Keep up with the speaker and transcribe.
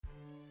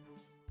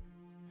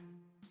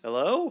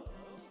Hello?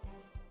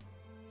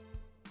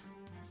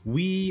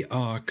 We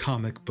are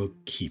comic book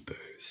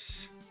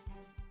keepers.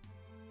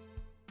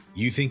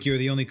 You think you're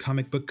the only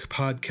comic book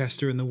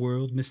podcaster in the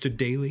world, Mr.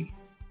 Daly?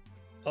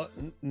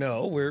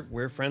 No,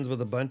 we're friends with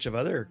a bunch of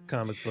other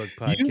comic book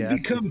podcasts. You've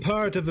become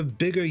part of a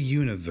bigger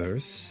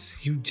universe.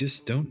 You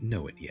just don't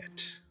know it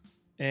yet.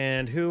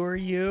 And who are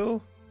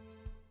you?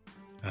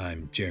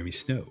 I'm Jeremy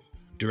Snow,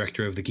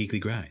 director of The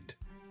Geekly Grind.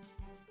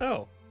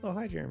 Oh,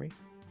 hi, Jeremy.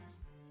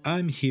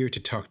 I'm here to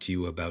talk to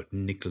you about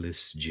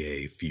Nicholas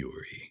J.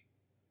 Fury.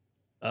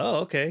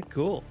 Oh, okay,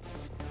 cool.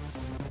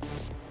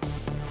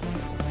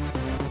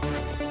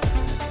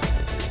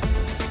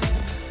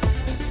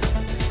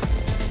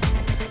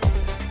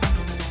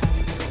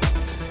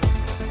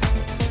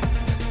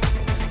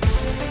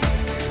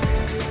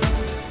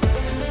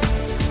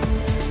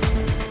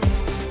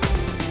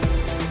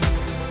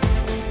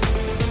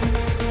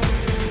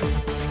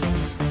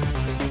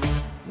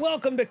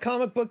 Welcome to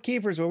Comic Book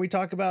Keepers, where we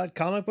talk about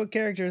comic book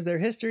characters, their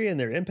history, and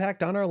their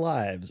impact on our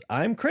lives.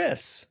 I'm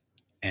Chris.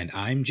 And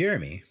I'm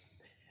Jeremy.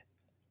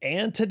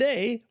 And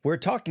today we're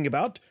talking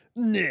about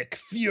Nick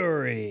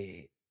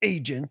Fury,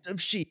 Agent of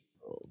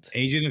S.H.I.E.L.D.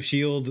 Agent of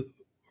S.H.I.E.L.D.,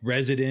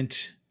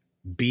 resident,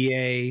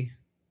 BA,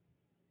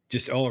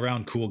 just all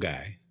around cool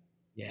guy.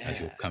 Yeah. As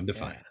you'll come to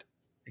find.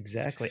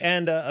 Exactly.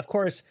 And of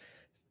course,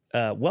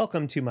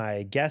 welcome to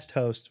my guest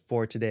host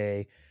for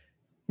today,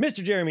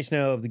 Mr. Jeremy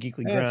Snow of the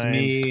Geekly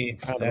Grind.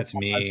 That's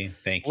me.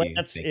 Thank you.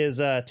 Lance is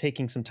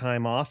taking some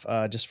time off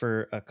just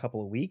for a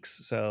couple of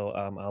weeks. So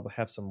I'll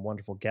have some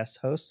wonderful guest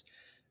hosts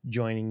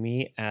joining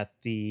me at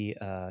the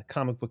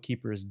Comic Book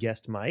Keepers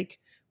guest mic.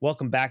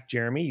 Welcome back,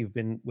 Jeremy. You've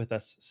been with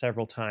us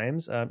several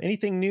times.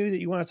 Anything new that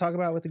you want to talk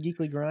about with the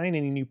Geekly Grind?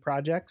 Any new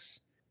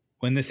projects?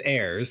 When this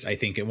airs, I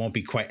think it won't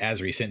be quite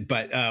as recent,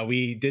 but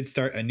we did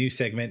start a new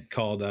segment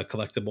called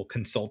Collectible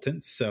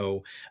Consultants.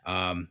 So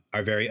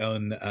our very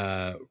own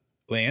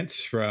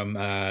Lance from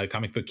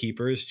Comic Book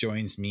Keepers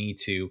joins me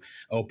to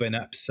open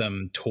up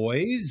some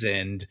toys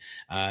and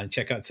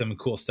check out some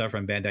cool stuff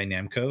from Bandai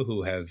Namco,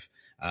 who have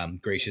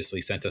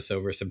graciously sent us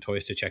over some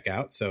toys to check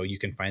out. So you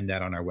can find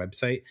that on our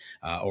website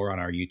or on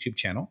our YouTube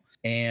channel.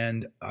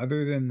 And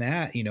other than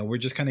that, we're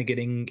just kind of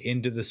getting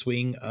into the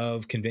swing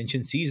of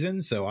convention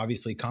season. So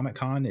obviously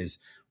Comic-Con is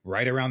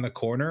right around the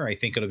corner. I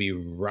think it'll be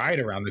right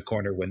around the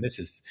corner when this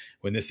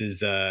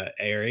is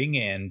airing.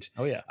 And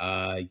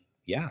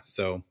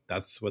so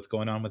that's what's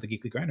going on with the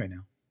Geekly Grind right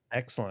now.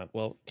 Excellent.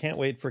 Well, can't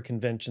wait for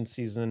convention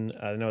season.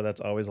 I know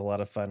that's always a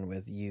lot of fun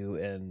with you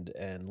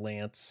and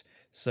Lance.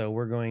 So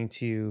we're going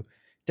to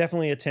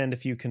definitely attend a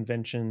few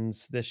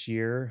conventions this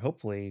year,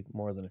 hopefully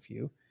more than a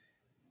few.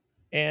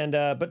 And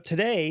but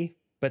today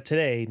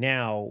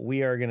now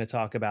we are going to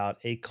talk about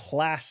a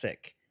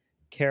classic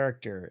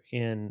character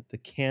in the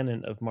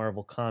canon of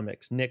Marvel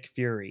Comics, Nick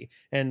Fury,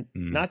 and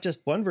not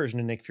just one version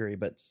of Nick Fury,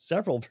 but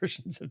several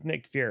versions of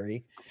Nick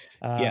Fury.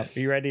 Yes. Are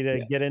you ready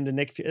to get into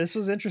Nick Fury? This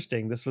was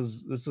interesting. This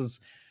was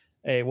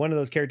one of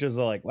those characters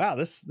that like, wow,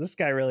 this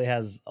guy really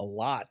has a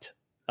lot.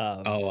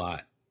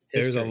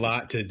 There's a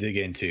lot to dig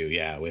into.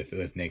 Yeah.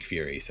 With Nick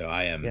Fury. So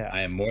I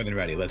am more than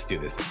ready. Let's do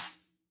this.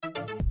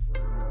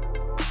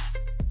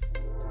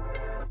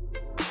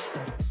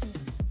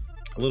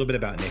 A little bit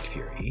about Nick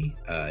Fury.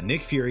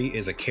 Nick Fury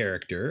is a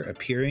character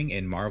appearing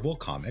in Marvel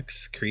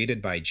Comics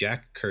created by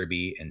Jack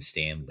Kirby and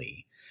Stan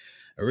Lee.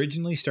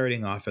 Originally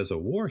starting off as a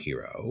war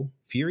hero,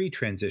 Fury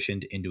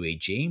transitioned into a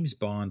James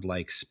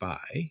Bond-like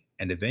spy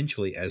and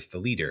eventually as the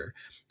leader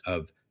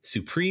of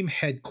Supreme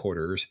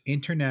Headquarters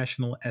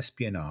International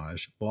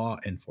Espionage Law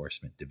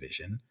Enforcement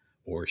Division,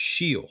 or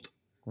S.H.I.E.L.D.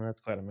 Well,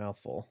 that's quite a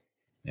mouthful.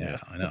 Yeah,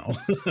 I know.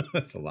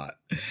 That's a lot.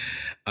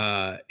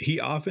 He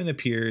often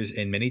appears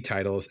in many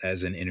titles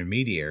as an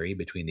intermediary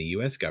between the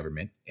U.S.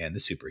 government and the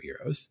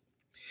superheroes.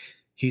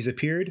 He's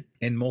appeared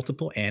in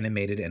multiple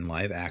animated and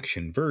live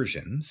action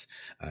versions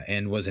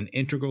and was an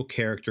integral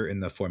character in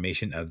the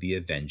formation of the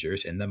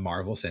Avengers in the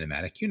Marvel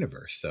Cinematic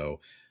Universe. So,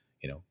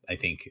 I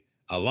think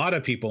a lot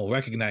of people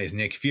recognize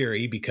Nick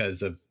Fury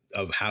because of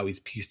how he's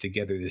pieced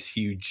together this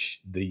huge,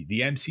 the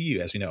MCU,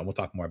 as we know, and we'll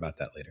talk more about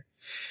that later.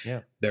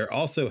 Yeah. There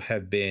also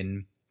have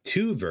been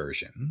two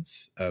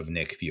versions of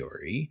Nick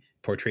Fury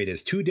portrayed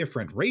as two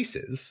different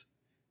races,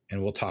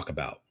 and we'll talk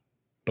about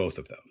both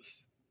of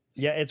those.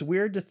 Yeah, it's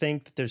weird to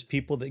think that there's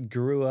people that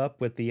grew up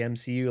with the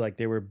MCU, like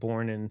they were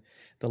born in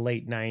the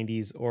late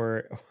 90s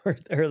or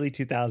early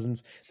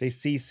 2000s. They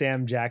see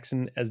Sam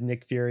Jackson as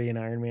Nick Fury and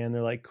Iron Man.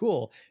 They're like,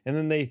 cool. And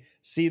then they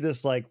see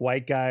this like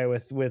white guy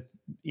with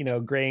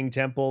graying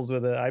temples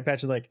with an eye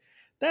patch and like,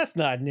 that's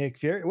not Nick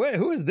Fury. Wait,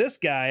 who is this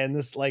guy in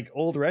this like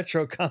old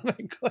retro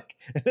comic?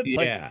 And it's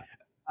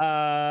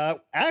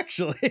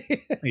actually.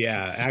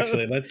 Yeah,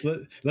 actually,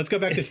 let's go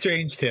back to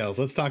Strange Tales.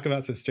 Let's talk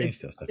about some Strange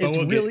Tales stuff.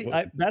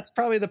 It's that's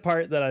probably the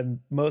part that I'm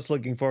most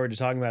looking forward to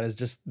talking about is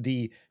just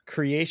the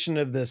creation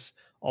of this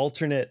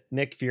alternate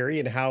Nick Fury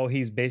and how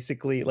he's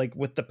basically like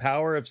with the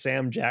power of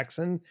Sam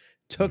Jackson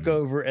took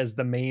over as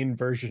the main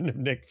version of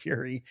Nick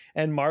Fury,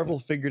 and Marvel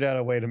figured out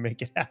a way to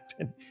make it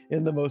happen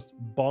in the most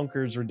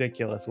bonkers,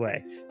 ridiculous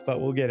way.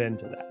 But we'll get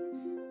into that.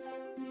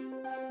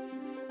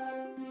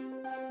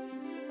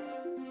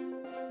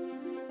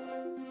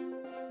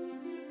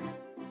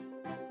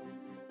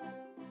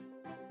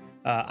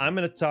 I'm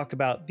going to talk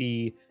about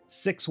the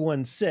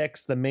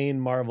 616, the main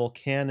Marvel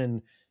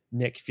canon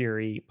Nick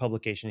Fury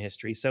publication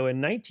history. So in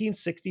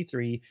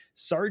 1963,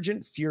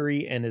 Sergeant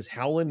Fury and his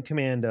Howlin'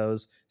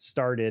 Commandos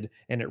started,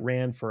 and it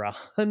ran for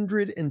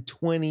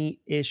 120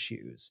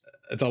 issues.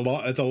 It's a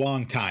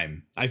long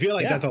time. I feel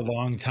like Yeah. that's a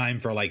long time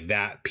for like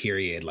that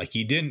period. Like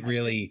you didn't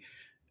really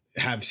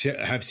have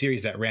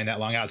series that ran that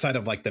long outside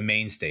of like the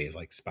mainstays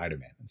like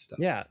Spider-Man and stuff.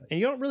 Yeah,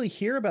 and you don't really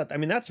hear about that. I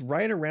mean, that's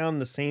right around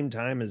the same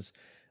time as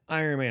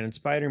Iron Man and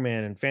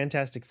Spider-Man and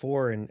Fantastic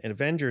Four and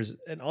Avengers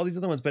and all these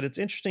other ones. But it's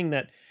interesting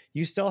that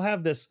you still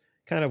have this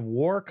kind of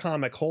war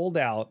comic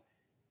holdout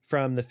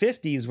from the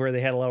 50s where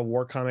they had a lot of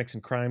war comics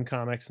and crime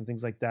comics and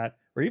things like that,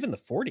 or even the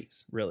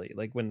 40s, really,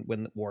 like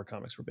when war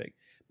comics were big.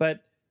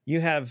 But you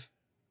have,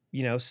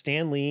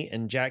 Stan Lee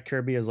and Jack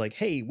Kirby is like,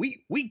 hey,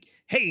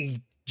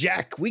 hey,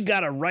 Jack, we got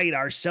to write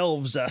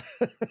ourselves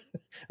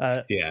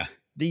Yeah.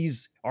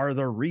 these are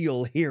the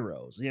real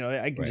heroes.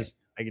 I can just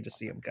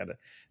see him kind of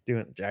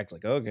doing it. Jack's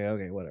like,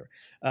 okay, whatever.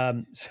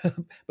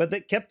 But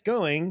they kept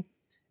going.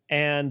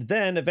 And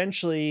then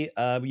eventually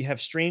you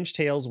have Strange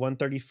Tales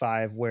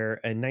 135, where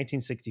in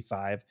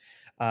 1965.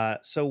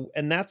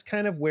 And that's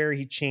kind of where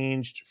he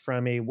changed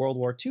from a World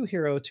War II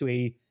hero to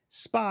a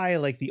spy,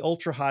 like the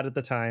ultra hot at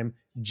the time,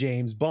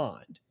 James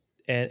Bond.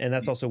 And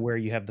that's also where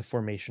you have the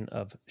formation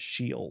of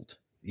S.H.I.E.L.D.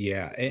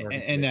 Yeah.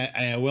 And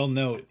I will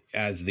note,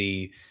 as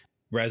the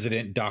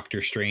resident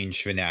Doctor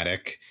Strange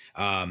fanatic,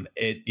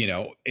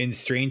 in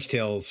Strange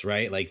Tales,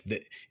 right, like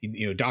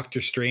Doctor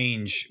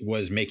Strange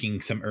was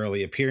making some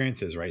early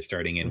appearances, right,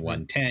 starting in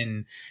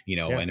 110,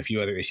 and a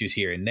few other issues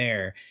here and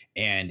there,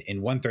 and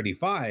in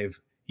 135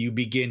 you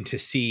begin to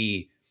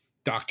see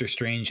Doctor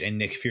Strange and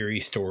Nick Fury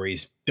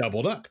stories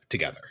doubled up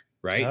together,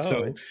 right?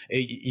 So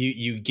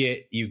you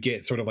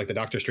get sort of like the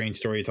Doctor Strange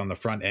stories on the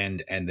front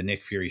end and the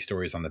Nick Fury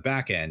stories on the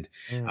back end.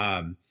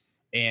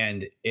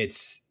 And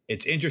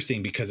it's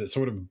interesting because it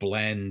sort of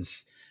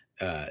blends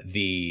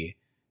the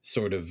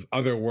sort of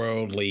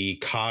otherworldly,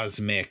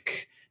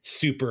 cosmic,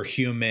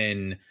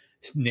 superhuman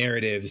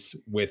narratives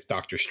with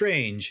Doctor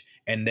Strange,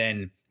 and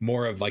then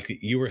more of, like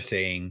you were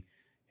saying,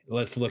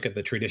 let's look at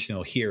the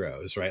traditional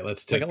heroes, right?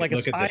 Let's look at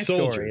the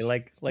soldiers. Story,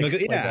 like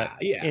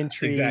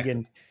intrigue, exactly.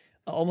 And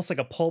almost like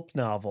a pulp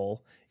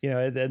novel,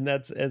 and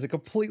it's a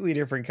completely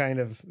different kind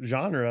of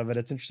genre, but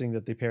it's interesting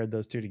that they paired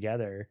those two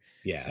together.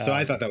 Yeah. So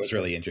I thought that was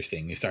really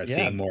interesting. You start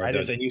seeing more of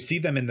those, and you see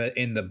them in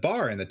the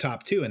bar in the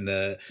top two, and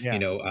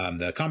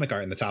the comic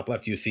art in the top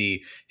left, you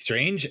see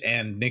Strange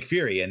and Nick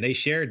Fury, and they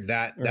shared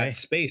that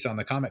space on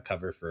the comic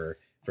cover for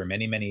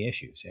many, many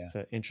issues. Yeah. It's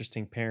an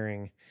interesting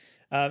pairing.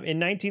 In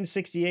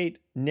 1968,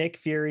 Nick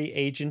Fury,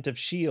 Agent of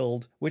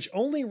S.H.I.E.L.D., which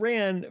only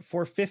ran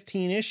for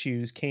 15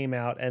 issues, came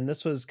out. And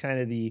this was kind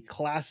of the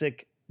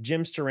classic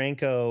Jim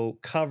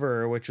Steranko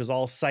cover, which was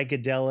all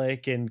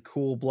psychedelic and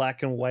cool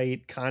black and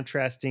white,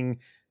 contrasting,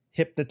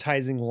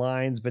 hypnotizing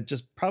lines, but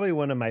just probably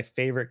one of my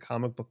favorite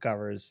comic book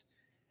covers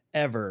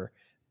ever,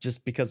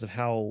 just because of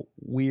how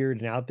weird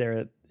and out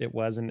there it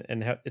was,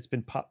 and how it's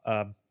been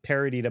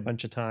parodied a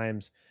bunch of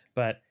times.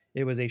 But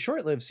it was a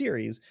short-lived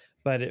series,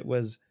 but it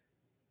was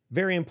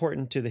very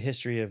important to the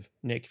history of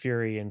Nick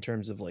Fury in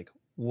terms of like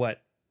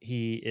what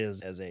he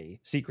is as a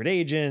secret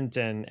agent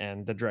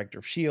and the director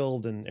of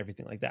S.H.I.E.L.D. and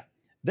everything like that.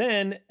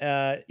 Then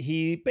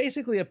he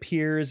basically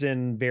appears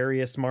in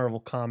various Marvel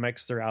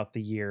comics throughout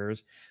the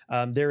years.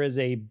 There is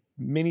a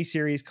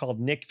miniseries called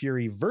Nick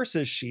Fury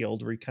versus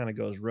S.H.I.E.L.D. where he kind of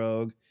goes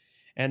rogue.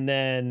 And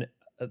then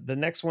the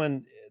next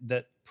one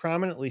that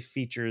prominently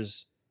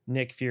features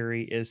Nick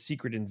Fury is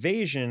Secret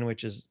Invasion,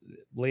 which is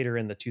later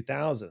in the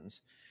 2000s.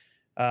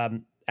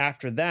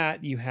 After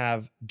that, you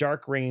have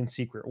Dark Reign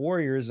Secret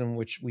Warriors, in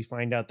which we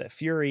find out that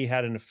Fury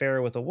had an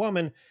affair with a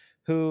woman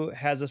who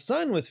has a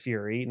son with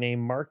Fury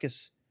named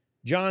Marcus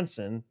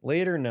Johnson,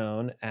 later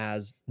known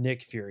as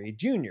Nick Fury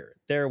Jr.,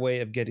 their way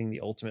of getting the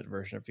ultimate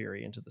version of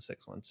Fury into the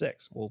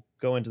 616. We'll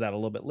go into that a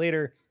little bit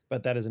later,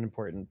 but that is an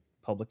important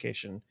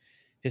publication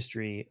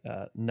history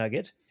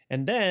nugget.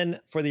 And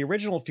then for the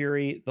original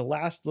Fury, the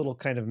last little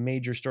kind of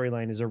major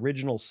storyline is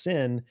Original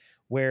Sin,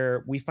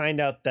 where we find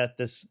out that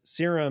this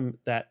serum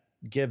that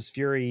gives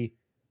Fury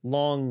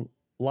long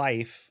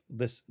life,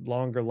 this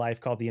longer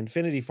life called the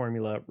Infinity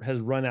Formula,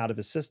 has run out of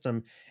his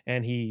system,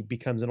 and he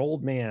becomes an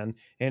old man.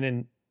 And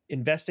in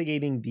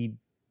investigating the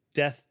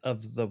death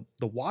of the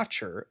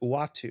Watcher,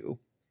 Uatu,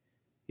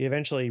 he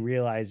eventually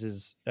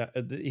realizes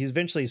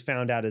he's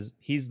found out as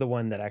he's the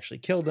one that actually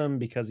killed him,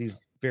 because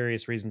he's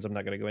various reasons I'm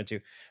not going to go into,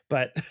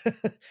 but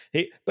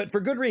but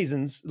for good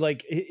reasons.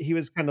 Like he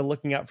was kind of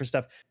looking out for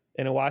stuff.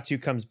 And Uatu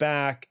comes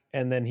back,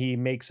 and then he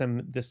makes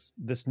him this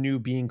new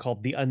being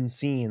called the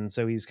Unseen.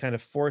 So he's kind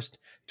of forced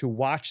to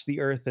watch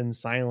the Earth in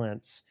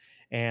silence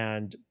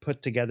and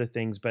put together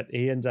things. But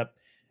he ends up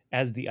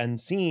as the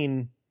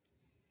Unseen.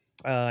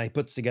 He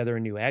puts together a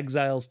new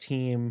Exiles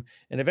team,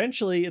 and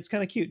eventually it's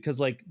kind of cute because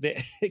like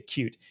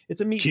cute.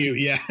 It's a meet cute,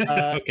 yeah.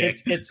 Okay.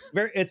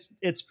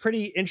 It's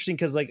pretty interesting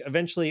because like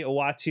eventually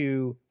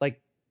Uatu, like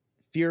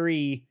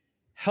Fury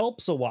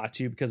helps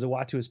Uatu because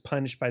Uatu is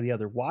punished by the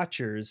other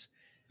Watchers.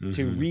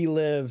 to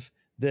relive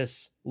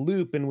this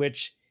loop in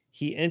which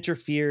he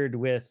interfered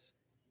with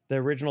the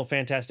original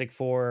Fantastic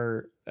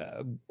Four,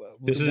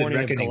 this the is warning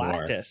of Reckoning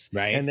Galactus,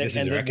 War, right? and This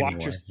is the Reckoning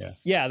Watchers. War.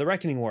 Yeah, the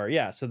Reckoning War.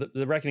 Yeah, so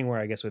the Reckoning War,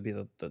 I guess, would be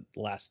the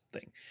last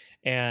thing,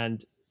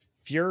 and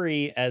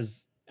Fury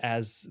as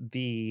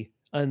the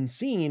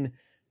Unseen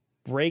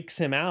breaks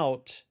him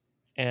out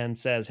and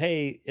says,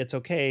 "Hey, it's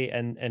okay,"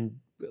 and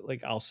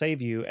like, I'll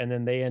save you, and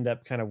then they end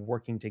up kind of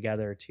working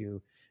together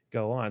to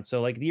go on.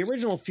 So like the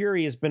original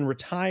Fury has been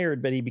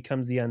retired, but he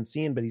becomes the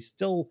Unseen, but he's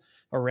still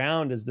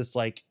around as this,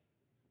 like,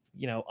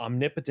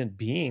 omnipotent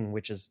being,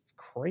 which is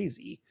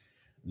crazy.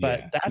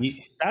 But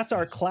that's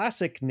our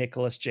classic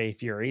Nicholas J.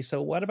 Fury.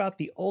 So what about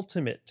the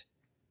ultimate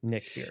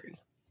Nick Fury?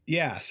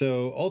 Yeah,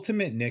 so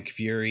Ultimate Nick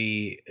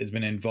Fury has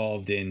been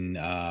involved in,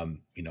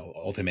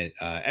 Ultimate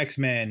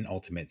X-Men,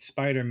 Ultimate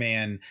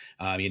Spider-Man.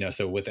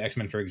 So with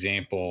X-Men, for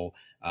example,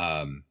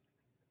 at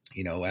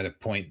a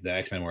point the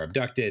X-Men were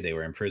abducted, they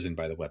were imprisoned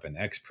by the Weapon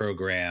X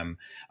program,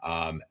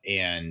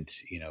 and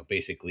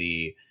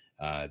basically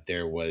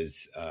there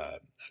was a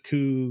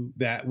coup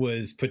that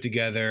was put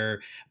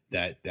together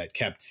that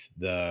kept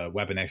the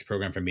Weapon X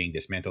program from being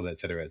dismantled, et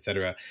cetera, et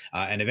cetera.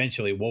 And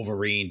eventually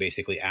Wolverine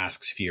basically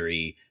asks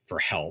Fury for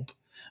help.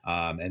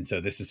 And so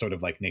this is sort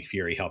of like Nick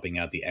Fury helping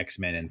out the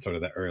X-Men in sort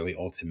of the early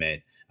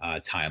Ultimate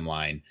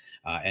timeline.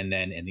 And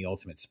then in the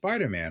Ultimate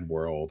Spider-Man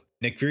world,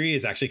 Nick Fury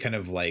is actually kind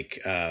of like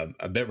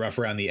a bit rough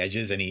around the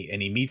edges, and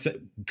he meets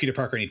Peter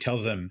Parker, and he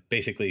tells him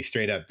basically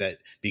straight up that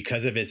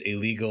because of his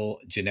illegal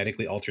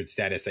genetically altered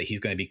status, that he's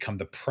going to become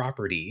the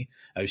property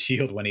of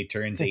S.H.I.E.L.D. when he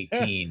turns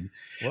 18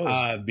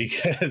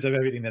 because of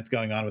everything that's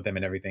going on with him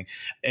and everything.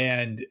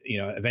 And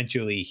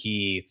eventually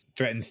he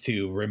threatens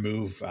to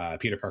remove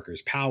Peter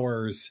Parker's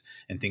powers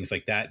and things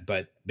like that,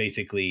 but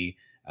basically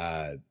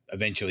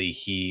eventually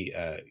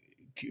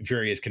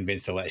Fury is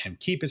convinced to let him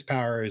keep his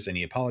powers, and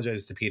he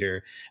apologizes to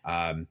Peter.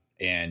 And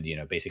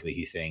basically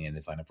he's saying in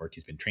this line of work,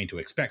 he's been trained to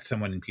expect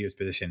someone in Peter's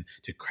position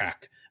to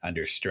crack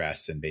under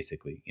stress, and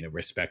basically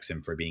respects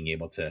him for being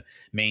able to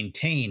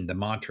maintain the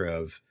mantra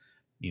of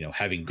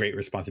having great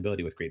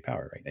responsibility with great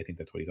power, right? I think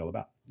that's what he's all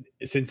about.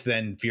 Since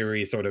then,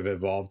 Fury sort of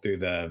evolved through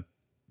the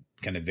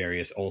kind of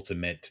various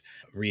Ultimate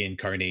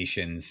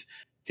reincarnations,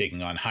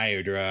 taking on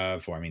Hydra,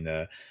 forming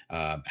the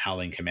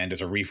Howling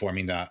Commandos, or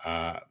reforming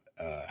the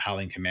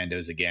Howling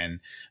Commandos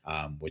again,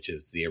 which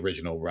is the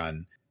original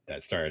run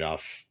that started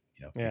off,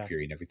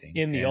 Fury and everything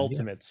in the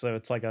Ultimates. So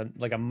it's like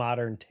a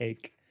modern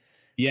take.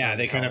 Yeah,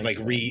 they kind of like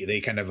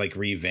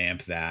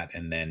revamp that,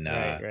 and then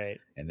right.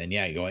 and then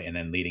going and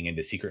then leading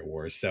into Secret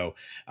Wars. So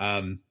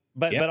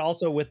but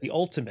also with the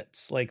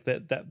Ultimates, like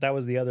that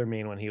was the other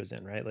main one he was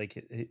in, right?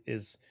 Like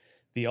is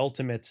the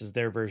Ultimates is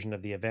their version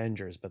of the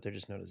Avengers, but they're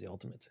just known as the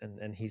Ultimates,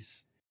 and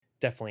he's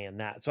definitely in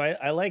that. So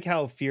I like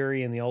how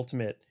Fury in the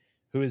Ultimate,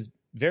 who is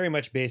very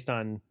much based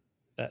on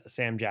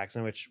Sam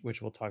Jackson, which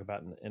we'll talk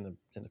about in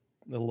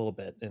a little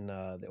bit in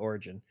the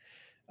origin.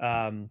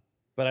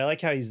 But I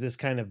like how he's this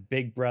kind of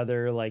big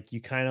brother, like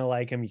you kind of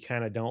like him, you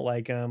kind of don't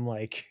like him,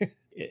 like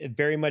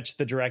very much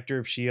the director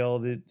of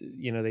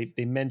S.H.I.E.L.D.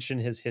 They mention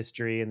his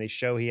history, and they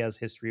show he has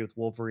history with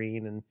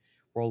Wolverine and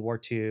World War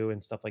II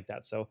and stuff like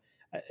that. So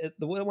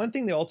the one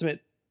thing the Ultimate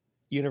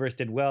Universe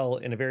did well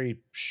in a very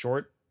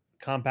short,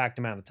 compact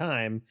amount of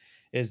time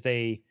is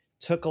they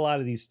took a lot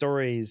of these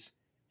stories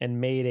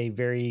and made a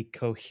very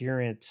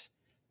coherent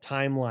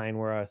timeline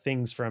where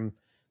things from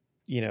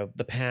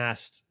the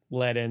past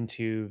led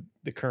into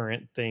the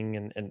current thing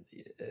and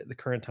the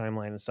current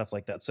timeline and stuff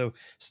like that. So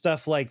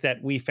stuff like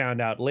that we found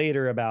out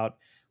later about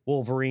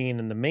Wolverine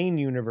and the main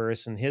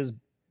universe and his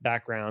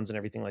backgrounds and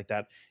everything like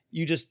that,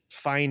 you just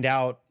find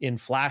out in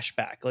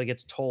flashback. Like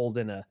it's told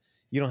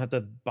you don't have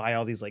to buy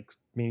all these like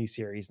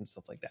miniseries and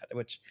stuff like that,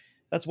 which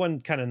that's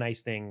one kind of nice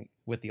thing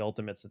with the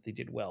Ultimates that they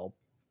did well.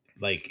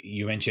 Like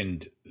you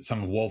mentioned,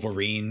 some of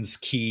Wolverine's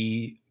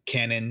key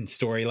canon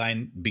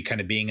storyline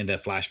being in the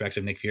flashbacks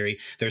of Nick Fury.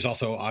 There's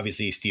also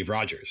obviously Steve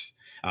Rogers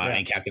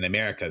and Captain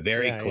America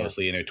very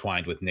closely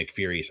intertwined with Nick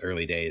Fury's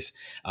early days.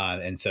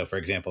 And so, for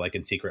example, like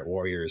in Secret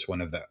Warriors,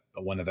 one of the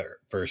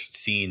first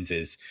scenes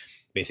is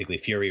basically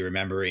Fury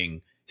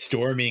remembering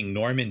storming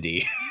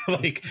Normandy,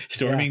 like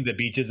storming the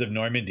beaches of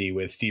Normandy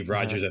with Steve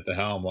Rogers at the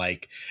helm,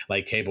 like,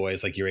 hey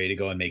boys, like you ready to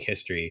go and make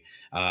history,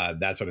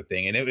 that sort of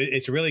thing. And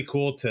it's really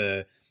cool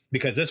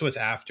because this was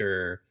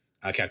after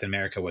Captain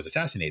America was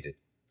assassinated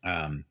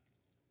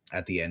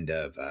at the end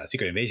of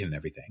Secret Invasion and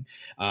everything.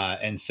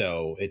 And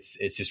so it's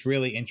just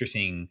really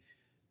interesting,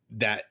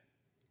 that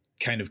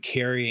kind of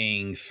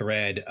carrying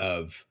thread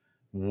of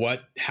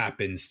what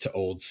happens to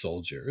old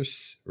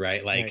soldiers,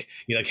 right? Like,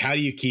 like how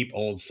do you keep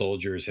old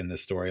soldiers in the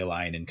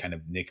storyline, and kind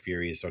of Nick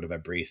Fury's sort of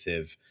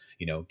abrasive,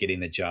 getting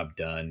the job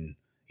done,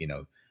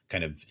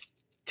 kind of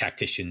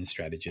tactician,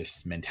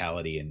 strategist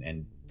mentality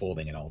and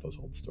folding in all those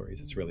old stories.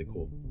 It's really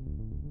cool.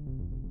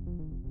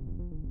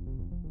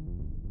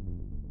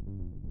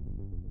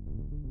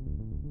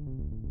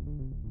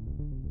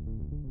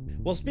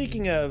 Well,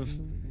 speaking of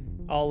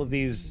all of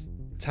these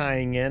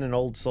tying in and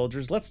old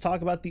soldiers, let's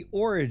talk about the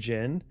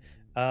origin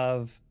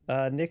of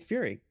Nick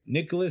Fury.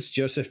 Nicholas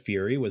Joseph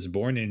Fury was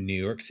born in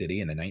New York City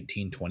in the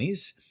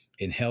 1920s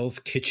in Hell's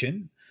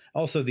Kitchen,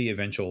 also the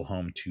eventual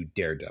home to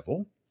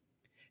Daredevil.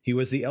 He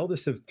was the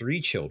eldest of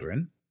 3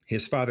 children.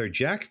 His father,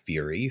 Jack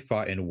Fury,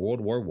 fought in World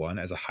War I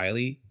as a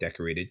highly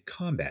decorated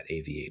combat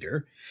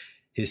aviator.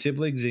 His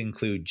siblings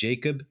include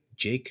Jacob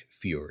Jake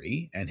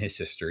Fury and his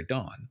sister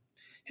Dawn.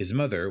 His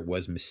mother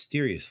was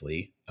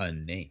mysteriously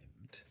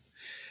unnamed.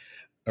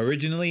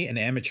 Originally an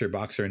amateur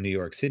boxer in New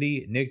York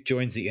City, Nick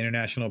joins the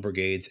International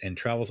Brigades and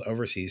travels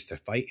overseas to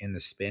fight in the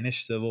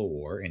Spanish Civil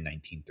War in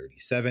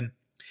 1937.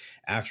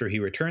 After he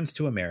returns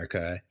to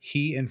America,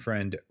 he and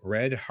friend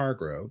Red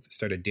Hargrove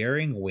start a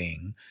daring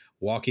wing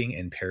walking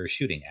and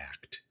parachuting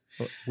act.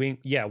 Wing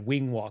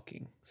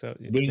walking. So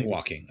wing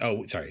walking.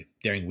 Oh, sorry,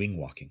 daring wing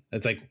walking.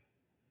 It's like,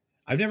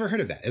 I've never heard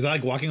of that. Is that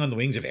like walking on the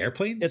wings of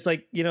airplanes? It's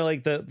like,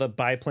 like the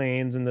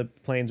biplanes and the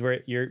planes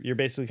where you're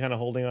basically kind of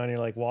holding on. You're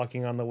like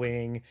walking on the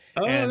wing.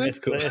 Oh, and that's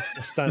cool. It's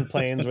the stunt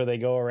planes where they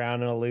go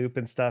around in a loop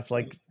and stuff.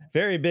 Like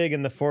very big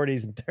in the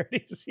 40s and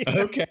 30s.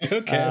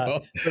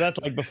 Okay. So that's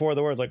like before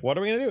the war. It's like, what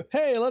are we gonna do?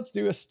 Hey, let's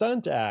do a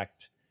stunt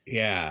act.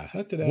 Yeah.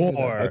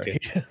 War. Okay.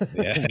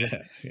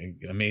 Yeah.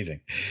 Amazing.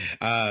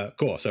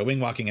 Cool. So wing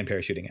walking and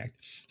parachuting act.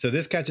 So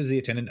this catches the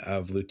attention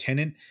of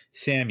Lieutenant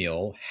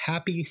Samuel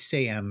Happy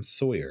Sam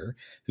Sawyer,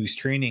 who's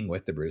training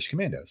with the British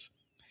Commandos.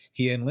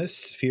 He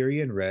enlists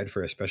Fury and Red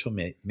for a special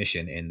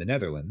mission in the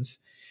Netherlands.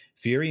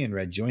 Fury and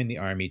Red join the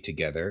army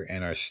together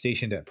and are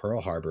stationed at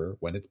Pearl Harbor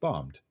when it's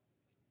bombed.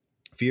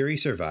 Fury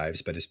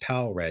survives, but his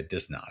pal Red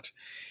does not.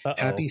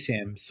 Happy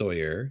Sam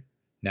Sawyer,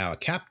 now a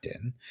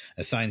captain,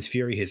 assigns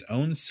Fury his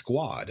own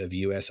squad of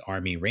U.S.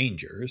 Army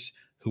Rangers,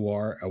 who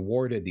are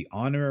awarded the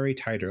honorary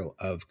title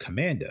of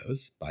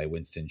Commandos by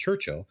Winston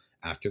Churchill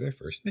after their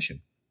first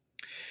mission.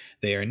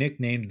 They are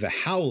nicknamed the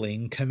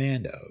Howling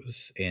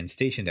Commandos and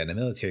stationed at a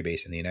military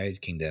base in the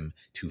United Kingdom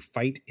to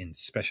fight in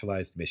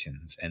specialized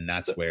missions, and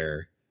that's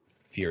where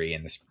Fury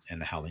and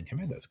the Howling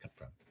Commandos come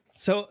from.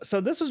 So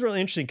this was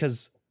really interesting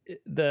because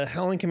the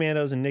Howling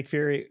Commandos and Nick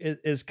Fury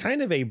is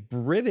kind of a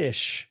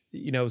British,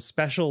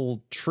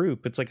 special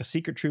troop. It's like a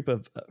secret troop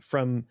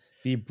from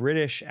the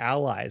British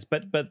allies,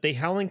 but the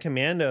Howling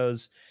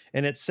Commandos,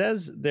 and it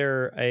says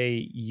they're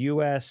a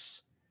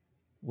U.S.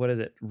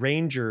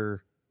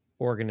 Ranger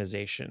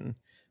organization.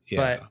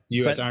 Yeah,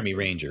 U.S. Army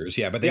Rangers.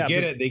 Yeah, but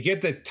they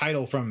get the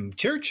title from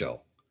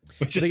Churchill.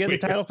 They get the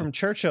title from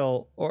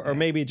Churchill, or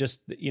maybe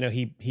just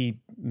he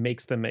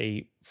makes them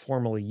a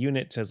formal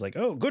unit, says like,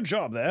 oh, good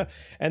job there,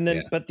 and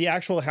then but the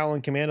actual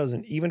Howling Commandos,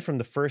 and even from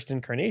the first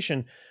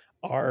incarnation,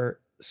 are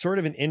sort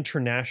of an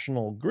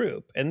international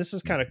group, and this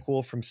is kind of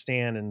cool from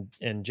Stan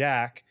and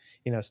Jack,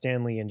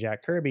 Stan Lee and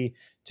Jack Kirby,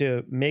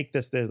 to make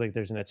this.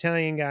 There's an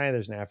Italian guy,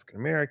 there's an African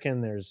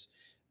American, there's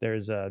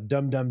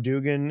Dum Dum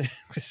Dugan,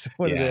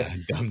 one of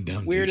the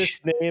Dum weirdest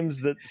names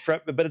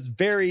but it's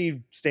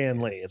very Stan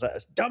Lee. It's like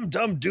Dum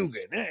Dum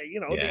Dugan, hey,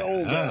 the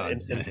old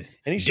and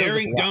he shows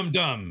Daring Dum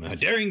Dum,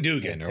 Daring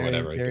Dugan, or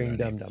whatever. Daring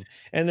Dum Dum,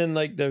 and then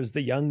there's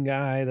the young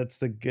guy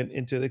that's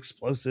into the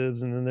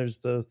explosives, and then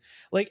there's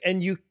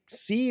and you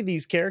see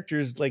these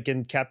characters like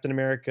in Captain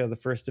America: The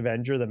First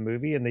Avenger, the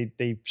movie, and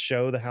they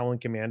show the Howling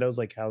Commandos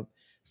like how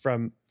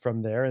from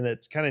there, and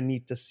it's kind of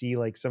neat to see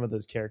like some of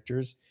those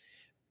characters.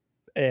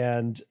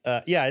 And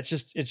it's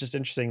just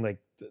interesting. Like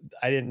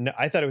I didn't know,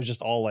 I thought it was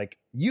just all like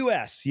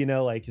US,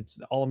 like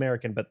it's all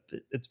American, but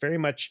it's very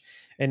much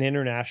an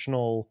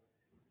international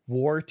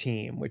war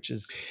team, which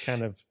is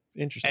kind of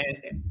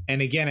interesting.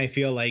 And again, I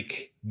feel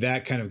like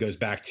that kind of goes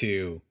back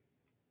to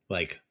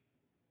like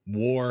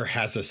war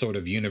has a sort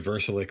of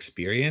universal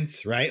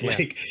experience, right?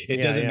 Like it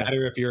doesn't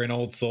matter if you're an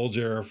old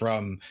soldier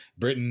from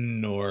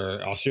Britain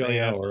or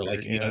Australia or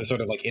like the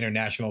sort of like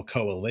international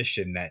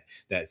coalition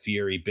that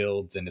Fury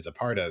builds and is a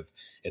part of.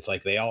 It's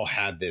like they all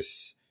had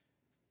this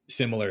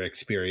similar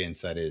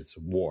experience that is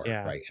war,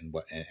 right? And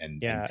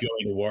going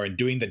to war and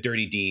doing the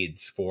dirty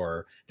deeds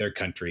for their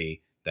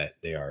country that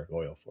they are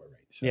loyal for,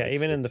 right? So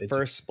even in the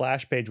first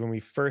splash page when we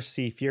first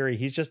see Fury,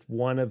 he's just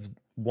one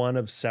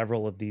of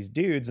several of these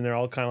dudes, and they're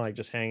all kind of like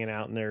just hanging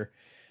out in their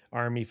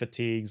army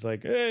fatigues,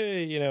 like,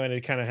 hey, and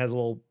it kind of has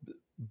little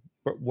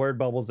word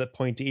bubbles that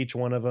point to each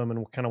one of them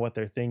and kind of what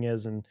their thing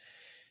is. And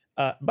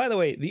by the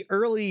way, the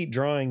early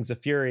drawings of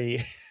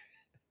Fury,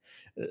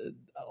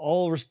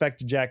 all respect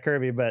to Jack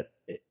Kirby, but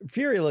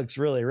Fury looks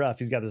really rough.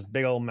 He's got this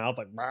big old mouth,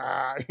 like,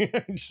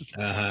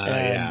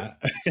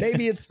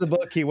 maybe it's the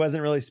book he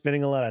wasn't really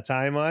spending a lot of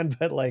time on,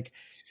 but like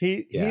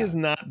he is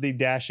not the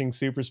dashing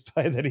super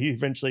spy that he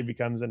eventually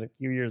becomes in a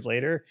few years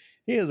later.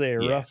 He is a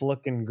rough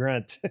looking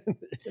grunt.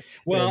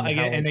 Well,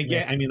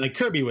 again, I mean, like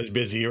Kirby was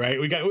busy, right?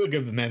 We'll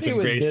give the man some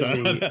grace.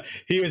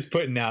 He was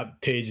putting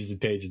out pages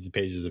and pages and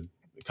pages of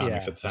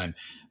comics at the time.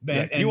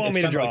 And you want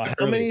me to draw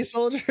how many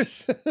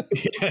soldiers?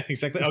 Yeah,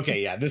 exactly.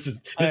 Okay, this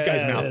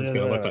guy's mouth is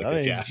going to look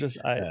like this.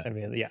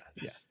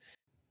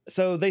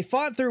 So they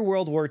fought through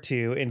World War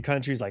II in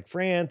countries like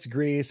France,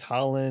 Greece,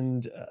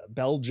 Holland,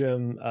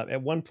 Belgium.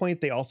 At one point,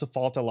 they also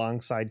fought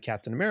alongside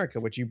Captain America,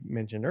 which you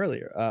mentioned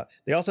earlier.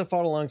 They also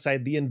fought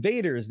alongside the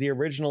Invaders, the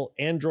original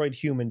android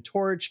Human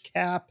Torch,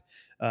 Cap,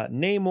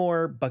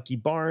 Namor, Bucky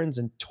Barnes,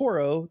 and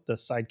Toro, the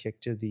sidekick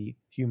to the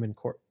Human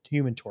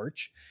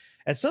Torch.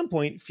 At some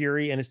point,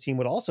 Fury and his team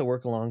would also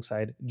work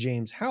alongside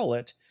James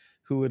Howlett,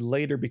 who would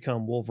later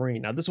become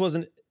Wolverine. Now, this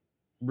wasn't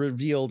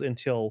revealed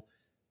until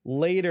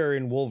later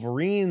in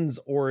Wolverine's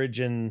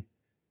origin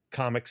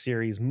comic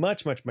series,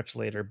 much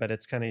later, but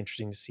it's kind of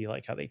interesting to see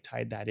like how they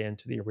tied that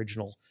into the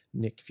original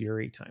Nick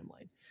Fury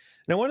timeline.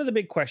 Now, one of the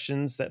big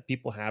questions that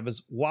people have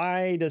is,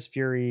 why does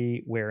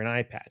Fury wear an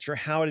eye patch, or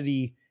how did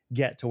he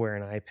get to wear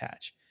an eye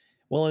patch?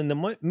 Well, in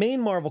the main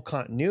Marvel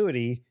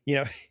continuity,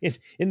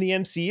 in the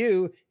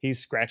MCU, he's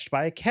scratched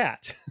by a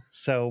cat.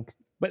 So,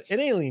 but an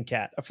alien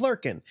cat, a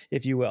Flurkin,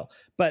 if you will.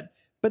 But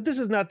this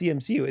is not the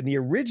MCU. In the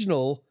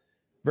original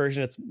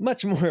version, it's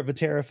much more of a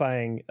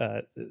terrifying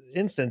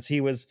instance. He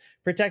was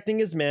protecting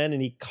his men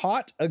and he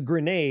caught a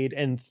grenade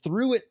and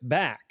threw it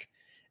back.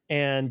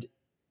 And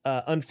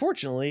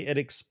unfortunately, it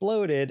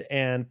exploded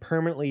and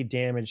permanently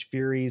damaged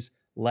Fury's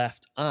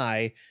left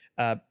eye,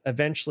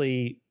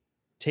 eventually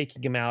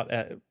taking him out,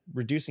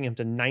 reducing him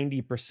to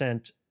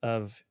 90%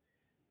 of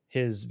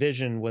his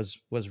vision was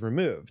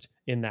removed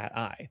in that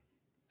eye.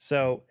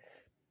 So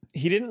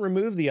he didn't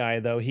remove the eye,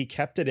 though. He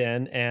kept it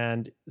in,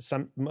 and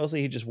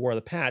mostly he just wore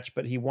the patch,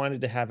 but he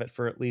wanted to have it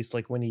for at least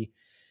like when he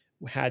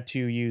had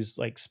to use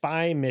like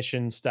spy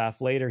mission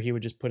stuff. Later, he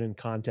would just put in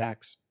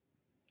contacts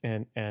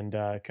and kind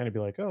of be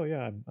like, oh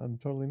yeah, I'm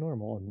totally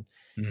normal.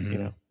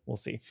 And, we'll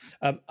see.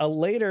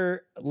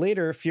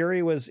 Later,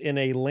 Fury was in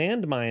a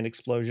landmine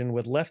explosion,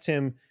 which left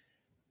him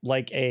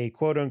like a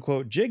quote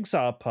unquote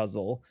jigsaw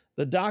puzzle.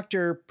 The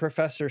doctor,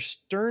 Professor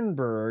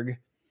Sternberg,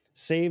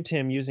 saved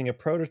him using a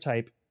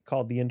prototype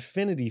called the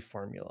Infinity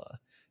Formula,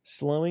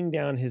 slowing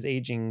down his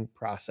aging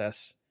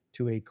process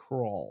to a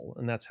crawl.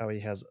 And that's how he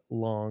has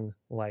long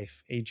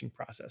life aging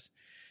process.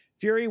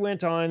 Fury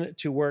went on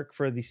to work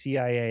for the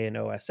CIA and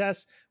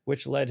OSS,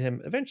 which led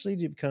him eventually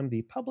to become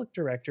the public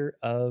director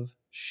of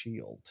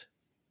S.H.I.E.L.D.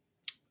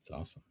 That's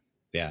awesome.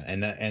 Yeah.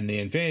 And the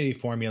Infinity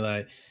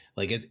Formula,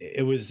 like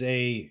it was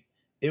a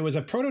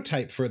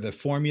prototype for the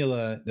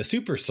formula, the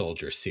super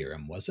soldier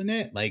serum, wasn't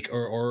it? Like,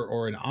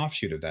 or an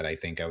offshoot of that. I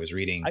think I was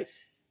reading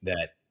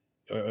that.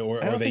 Or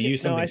they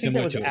used something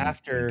similar to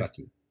after.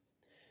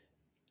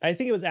 I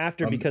think it was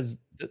after because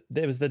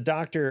it was the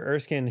Dr.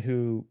 Erskine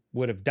who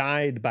would have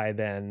died by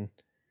then.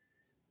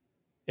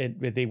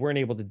 They weren't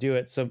able to do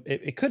it. So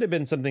it could have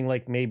been something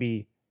like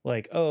maybe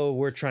like, oh,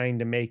 we're trying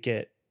to make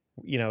it,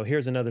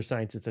 here's another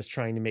scientist that's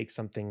trying to make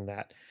something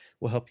that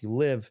will help you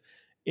live.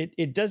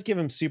 It does give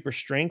him super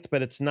strength,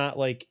 but it's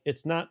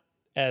not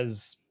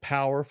as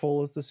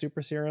powerful as the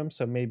super serum.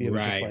 So maybe it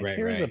was just like,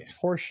 here's a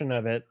portion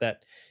of it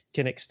that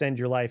can extend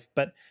your life,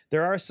 but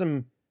there are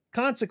some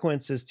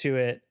consequences to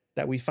it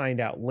that we find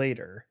out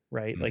later,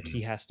 right? Like he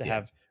has to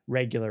have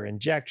regular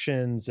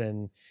injections,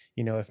 and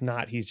if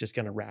not, he's just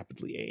going to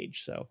rapidly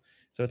age. So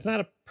it's not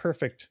a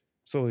perfect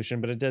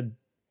solution, but it did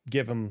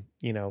give him,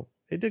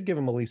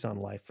 a lease on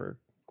life for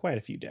quite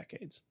a few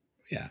decades.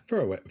 Yeah,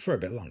 for a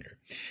bit longer.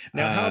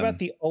 Now, how about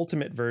the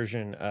ultimate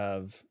version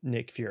of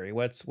Nick Fury?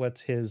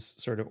 What's his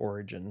sort of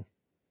origin?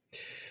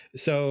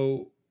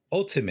 So,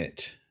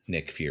 Ultimate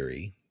Nick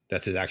Fury,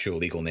 that's his actual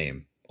legal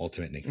name,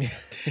 Ultimate Nick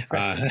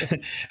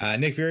Fury.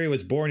 Nick Fury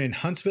was born in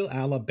Huntsville,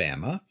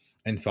 Alabama,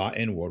 and fought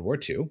in World War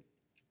II.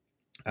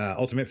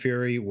 Ultimate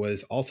Fury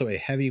was also a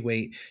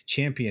heavyweight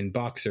champion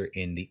boxer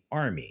in the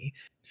Army.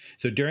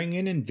 So during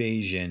an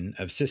invasion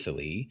of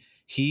Sicily,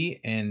 he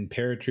and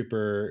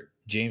paratrooper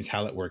James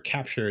Howlett were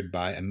captured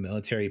by a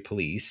military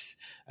police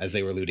as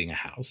they were looting a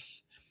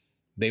house.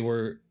 They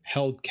were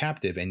held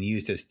captive and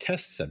used as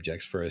test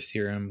subjects for a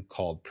serum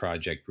called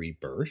Project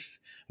Rebirth,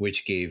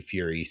 which gave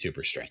Fury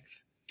super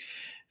strength.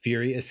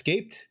 Fury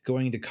escaped,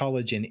 going to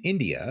college in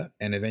India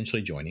and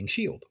eventually joining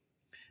S.H.I.E.L.D.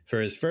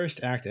 For his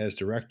first act as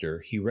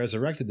director, he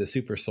resurrected the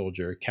super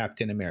soldier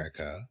Captain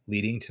America,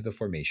 leading to the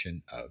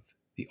formation of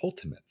the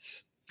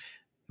Ultimates.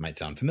 Might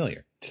sound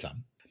familiar to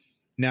some.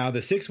 Now,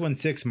 the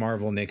 616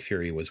 Marvel Nick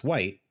Fury was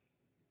white,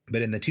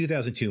 but in the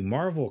 2002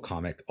 Marvel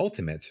comic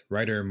Ultimates,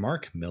 writer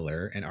Mark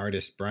Miller and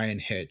artist Brian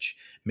Hitch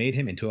made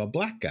him into a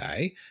black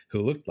guy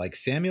who looked like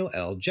Samuel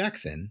L.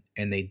 Jackson,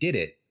 and they did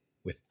it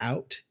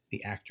without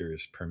the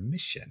actor's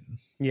permission.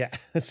 Yeah,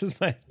 this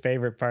is my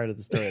favorite part of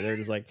the story. They're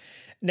just like,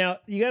 now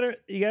you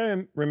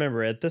gotta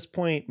remember, at this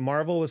point,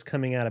 Marvel was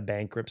coming out of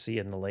bankruptcy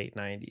in the late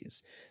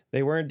 90s.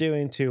 They weren't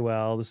doing too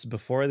well. This is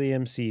before the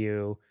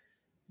MCU.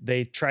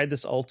 They tried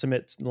this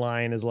Ultimate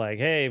line as like,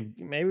 hey,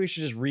 maybe we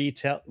should just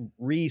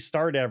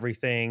restart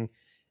everything.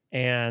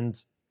 And,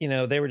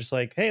 they were just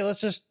like, hey, let's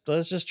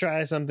just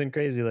try something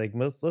crazy. Like,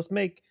 let's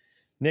make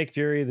Nick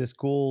Fury this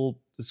cool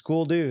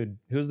dude.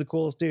 Who's the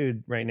coolest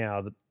dude right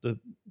now? The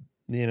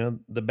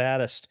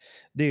baddest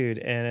dude.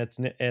 And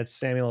it's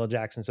Samuel L.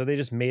 Jackson. So they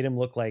just made him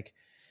look like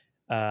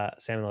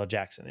Samuel L.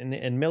 Jackson.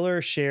 And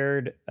Miller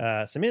shared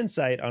some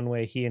insight on the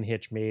way he and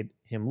Hitch made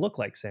him look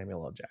like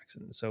Samuel L.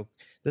 Jackson. So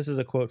this is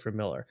a quote from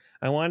Miller.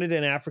 I wanted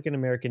an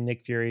African-American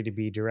Nick Fury to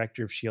be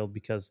director of S.H.I.E.L.D.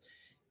 because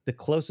the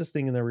closest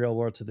thing in the real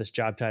world to this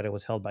job title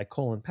was held by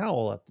Colin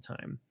Powell at the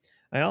time.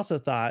 I also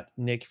thought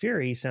Nick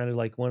Fury sounded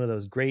like one of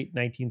those great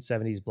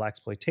 1970s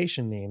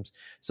blaxploitation names,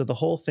 so the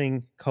whole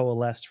thing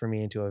coalesced for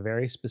me into a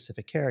very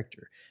specific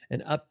character,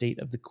 an update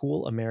of the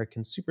cool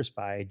American super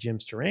spy Jim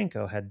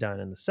Steranko had done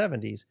in the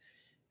 70s,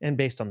 and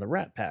based on the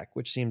Rat Pack,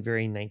 which seemed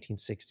very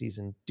 1960s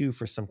and due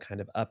for some kind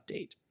of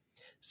update.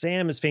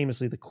 Sam is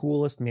famously the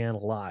coolest man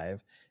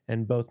alive,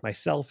 and both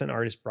myself and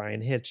artist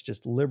Brian Hitch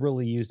just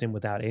liberally used him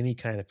without any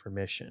kind of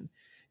permission.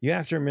 You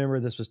have to remember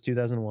this was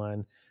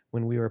 2001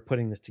 when we were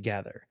putting this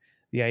together.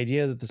 The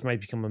idea that this might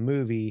become a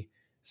movie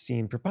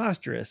seemed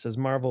preposterous, as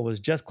Marvel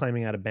was just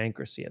climbing out of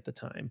bankruptcy at the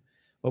time.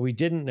 What we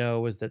didn't know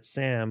was that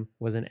Sam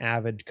was an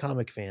avid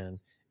comic fan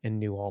and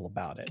knew all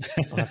about it.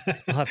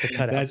 I'll have to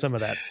cut out some of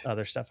that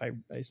other stuff. It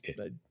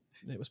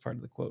was part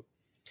of the quote.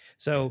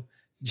 So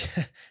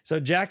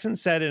Jackson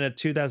said in a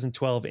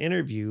 2012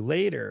 interview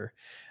later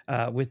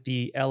with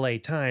the LA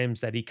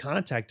Times that he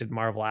contacted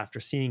Marvel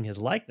after seeing his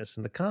likeness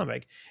in the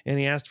comic, and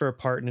he asked for a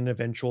part in an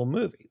eventual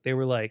movie. They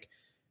were like,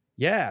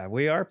 yeah,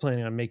 we are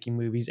planning on making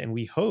movies and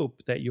we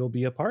hope that you'll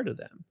be a part of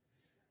them.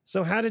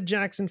 So how did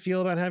Jackson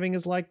feel about having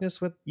his likeness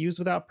used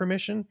without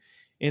permission?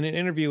 In an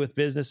interview with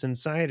Business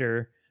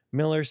Insider,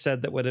 Miller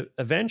said that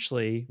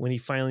eventually, when he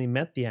finally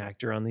met the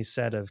actor on the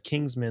set of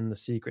Kingsman: The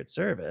Secret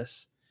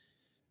Service,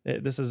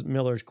 this is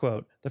Miller's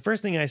quote, "The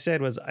first thing I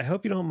said was, I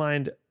hope you don't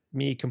mind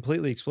me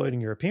completely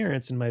exploiting your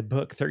appearance in my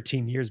book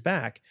 13 years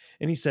back.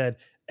 And he said,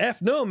 F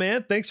no,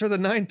 man, thanks for the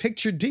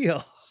 9-picture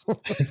deal."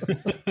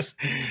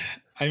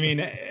 I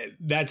mean,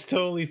 that's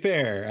totally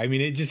fair. I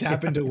mean, it just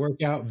happened to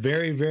work out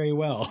very, very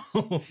well.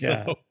 So.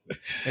 Yeah.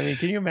 I mean,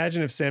 can you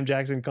imagine if Sam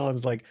Jackson called him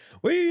was like,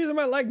 what are you using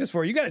my likeness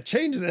for? You got to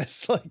change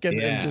this.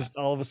 And just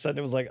all of a sudden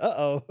it was like,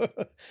 uh-oh.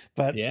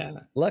 But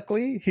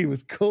luckily he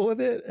was cool with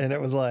it. And it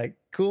was like,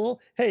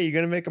 cool. Hey, you're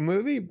going to make a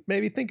movie?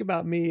 Maybe think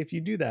about me if you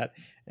do that.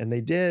 And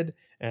they did.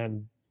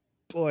 And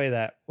boy,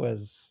 that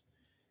was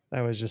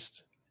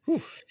just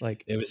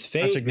like, it was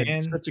fate,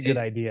 such a good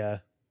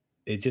idea.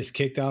 It just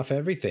kicked off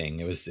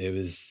everything. It was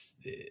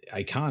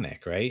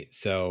iconic, right?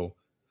 So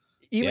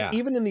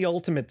even in the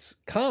Ultimates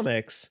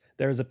comics,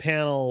 there's a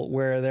panel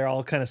where they're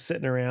all kind of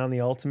sitting around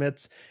the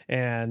Ultimates,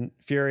 and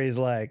Fury's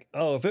like,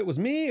 "Oh, if it was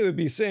me, it would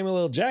be Samuel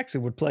L.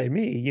 Jackson would play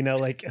me." You know,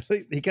 like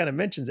he kind of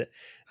mentions it.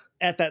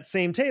 At that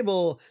same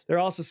table, they're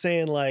also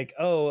saying like,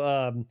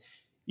 "Oh,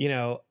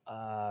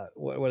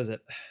 what is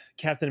it?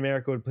 Captain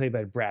America would play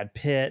by Brad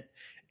Pitt."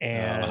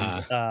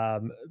 And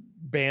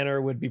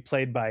Banner would be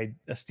played by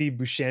Steve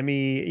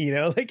Buscemi,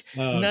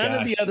 none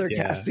of the other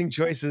casting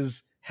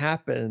choices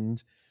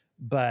happened,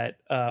 but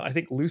I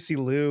think Lucy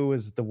Liu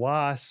was the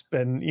Wasp,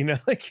 and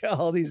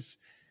all these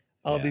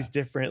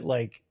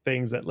different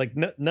things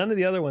that none of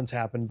the other ones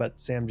happened,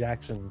 but Sam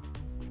Jackson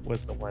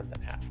was the one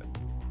that happened.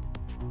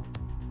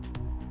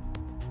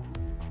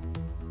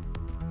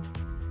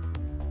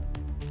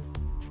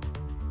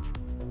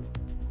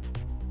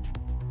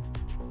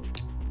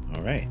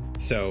 All right.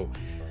 So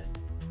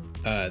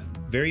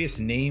various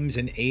names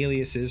and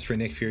aliases for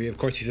Nick Fury. Of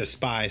course, he's a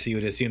spy, so you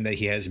would assume that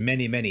he has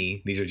many,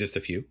 many. These are just a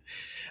few.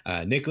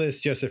 Nicholas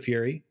Joseph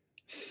Fury,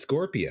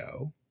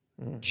 Scorpio,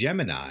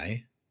 Gemini.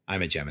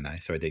 I'm a Gemini,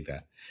 so I dig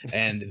that.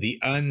 And the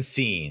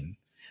Unseen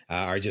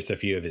are just a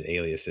few of his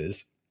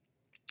aliases.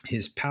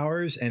 His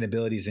powers and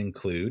abilities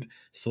include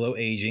slow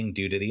aging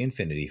due to the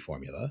Infinity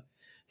Formula,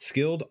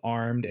 skilled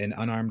armed and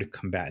unarmed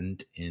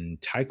combatant in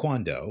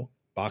Taekwondo,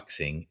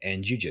 boxing,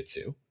 and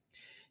Jiu-Jitsu.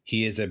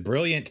 He is a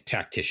brilliant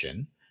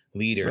tactician,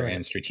 leader,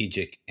 and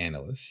strategic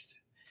analyst,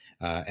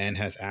 and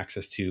has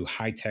access to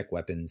high-tech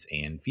weapons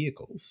and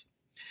vehicles.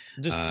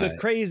 Just the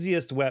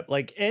craziest weapon,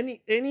 like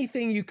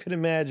anything you could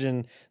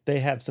imagine.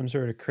 They have some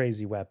sort of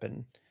crazy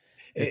weapon.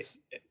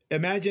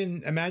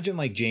 Imagine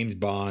like James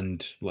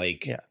Bond,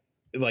 like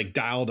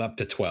dialed up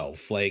to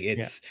 12. Like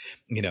it's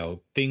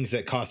things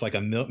that cost like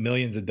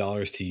millions of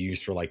dollars to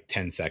use for like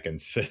 10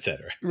 seconds,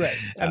 etc. Right.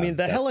 I mean,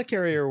 the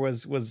helicarrier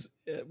was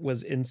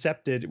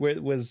incepted,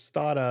 was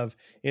thought of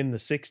in the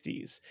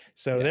 60s.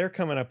 So they're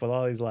coming up with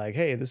all these like,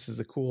 hey, this is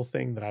a cool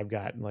thing that I've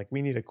got, and like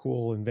we need a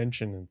cool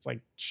invention. And it's like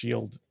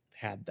S.H.I.E.L.D.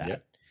 had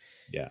that.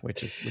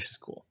 Which is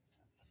cool.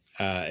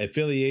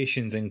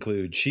 Affiliations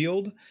include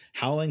S.H.I.E.L.D.,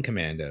 Howling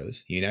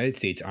Commandos, United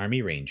States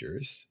Army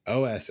Rangers,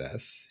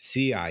 OSS,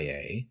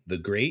 CIA, The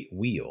Great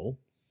Wheel,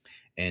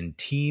 and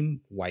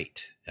Team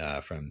White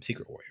from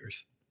Secret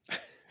Warriors.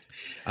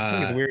 I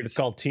think it's weird. It's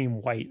called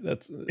Team White.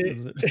 It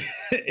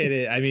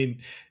is. I mean,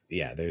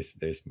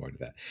 there's more to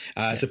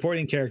that.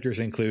 Supporting characters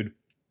include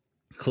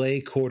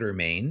Clay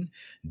Quartermain,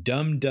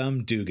 Dum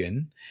Dum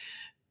Dugan,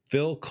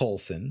 Phil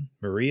Coulson,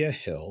 Maria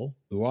Hill,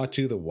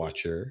 Uatu the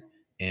Watcher,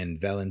 and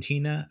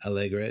Valentina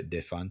Allegra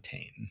de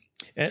Fontaine.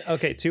 And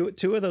okay, two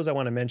of those I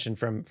want to mention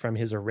from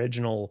his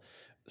original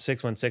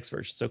 616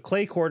 version. So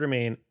Clay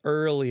Quartermain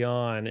early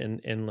on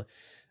in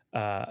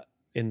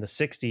in the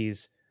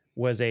 60s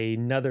was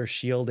another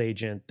Shield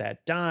agent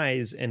that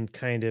dies and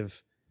kind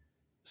of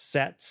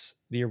sets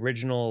the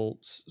original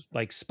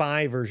like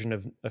spy version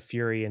of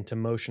Fury into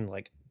motion.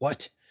 Like,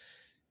 what?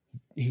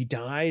 He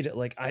died?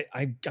 Like,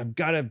 I've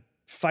got to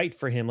fight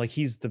for him. Like,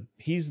 he's the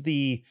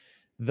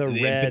The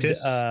red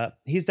impetus.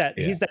 he's that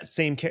Yeah.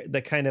 same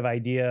the kind of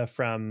idea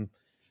from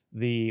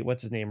the,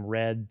 what's his name,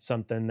 Red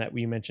something that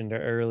we mentioned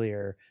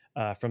earlier,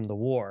 from the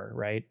war,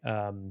 right?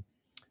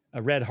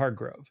 Red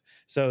Hargrove.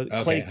 So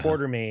Clay Okay.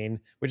 Quartermain,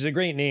 which is a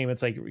great name.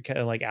 It's like kind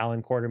of like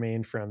Alan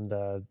Quartermain from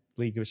the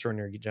League of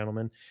Extraordinary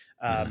Gentlemen.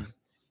 Uh-huh.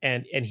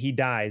 And he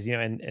dies,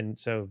 and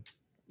so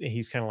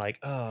he's kind of like,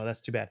 oh,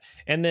 that's too bad.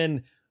 And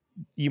then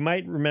you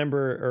might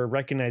remember or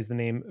recognize the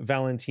name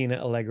Valentina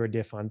Allegra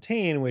de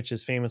Fontaine, which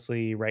is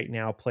famously right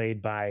now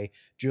played by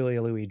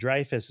Julia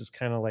Louis-Dreyfus, is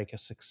kind of like a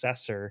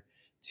successor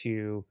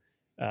to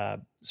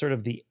sort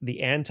of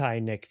the anti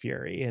Nick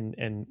Fury,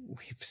 and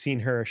we've seen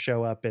her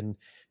show up in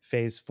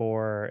Phase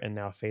 4 and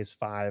now Phase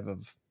 5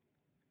 of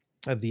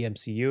the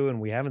MCU, and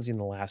we haven't seen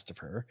the last of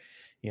her.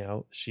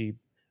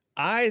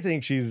 I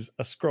think she's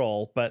a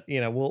Skrull, but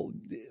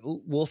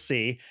we'll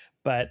see.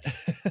 But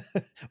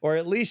or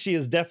at least she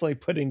is definitely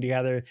putting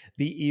together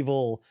the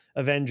evil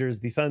Avengers,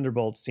 the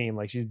Thunderbolts team.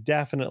 Like, she's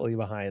definitely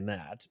behind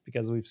that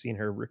because we've seen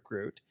her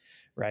recruit,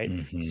 right?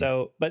 Mm-hmm.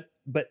 So, but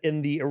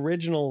in the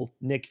original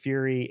Nick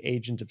Fury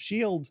Agent of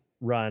Shield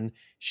run,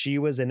 she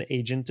was an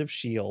agent of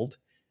Shield,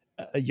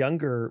 a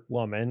younger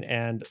woman,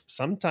 and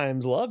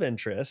sometimes love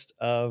interest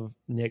of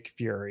Nick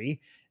Fury,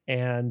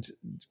 and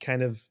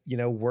kind of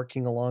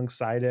working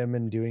alongside him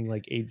and doing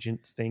like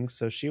agent things.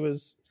 So she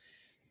was,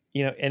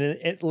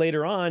 and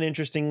later on,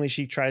 interestingly,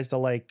 she tries to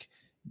like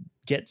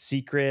get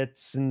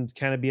secrets and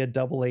kind of be a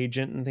double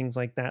agent and things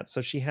like that.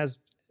 So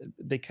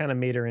they kind of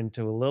made her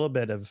into a little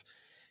bit of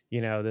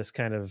this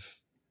kind of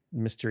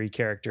mystery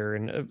character,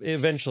 and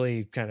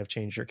eventually kind of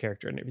changed her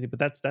character and everything. But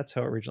that's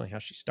how originally how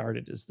she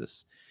started, is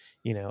this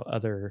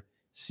other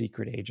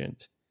secret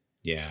agent.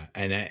 Yeah,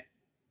 and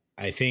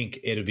I think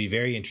it'll be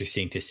very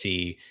interesting to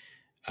see.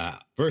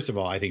 First of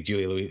all, I think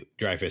Julia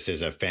Louis-Dreyfus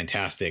is a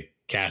fantastic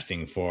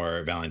casting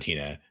for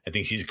Valentina. I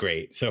think she's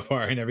great so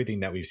far in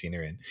everything that we've seen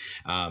her in.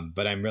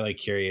 But I'm really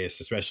curious,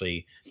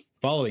 especially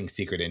following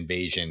Secret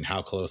Invasion,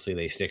 how closely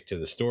they stick to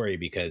the story,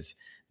 because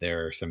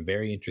there are some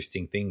very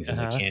interesting things in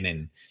the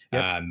canon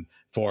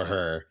for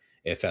her,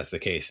 if that's the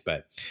case.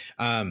 But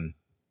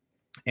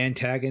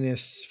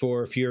antagonists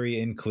for Fury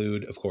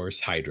include, of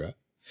course, Hydra,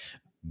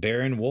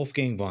 Baron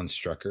Wolfgang von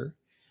Strucker,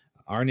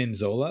 Arnim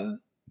Zola,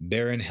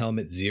 Baron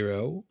Helmet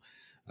Zero,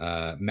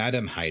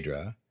 Madam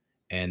Hydra,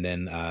 and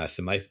then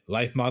some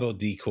life model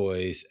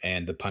decoys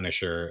and the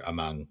Punisher,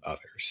 among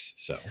others.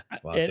 So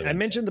I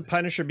mentioned the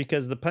Punisher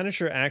because the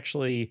Punisher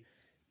actually,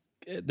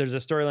 there's a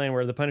storyline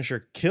where the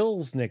Punisher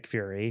kills Nick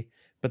Fury,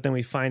 but then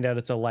we find out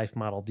it's a life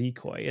model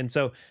decoy. And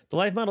so the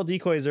life model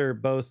decoys are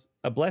both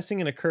a blessing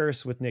and a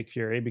curse with Nick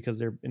Fury because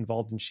they're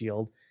involved in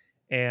S.H.I.E.L.D.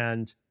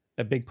 and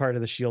a big part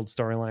of the S.H.I.E.L.D.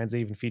 storylines. They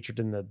even featured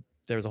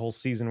there was a whole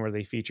season where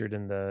they featured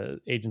in the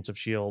Agents of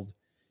S.H.I.E.L.D.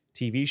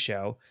 TV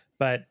show.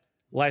 But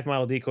life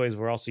model decoys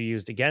were also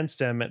used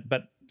against him.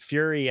 But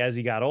Fury, as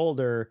he got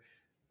older,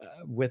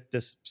 with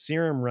this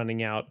serum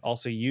running out,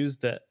 also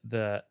used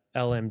the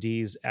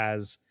LMDs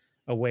as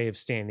a way of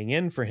standing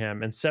in for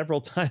him. And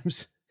several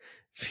times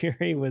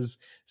Fury was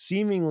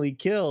seemingly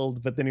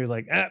killed, but then he was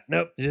like,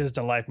 nope, just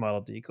a life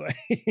model decoy.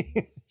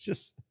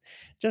 just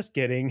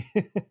kidding.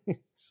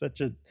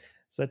 such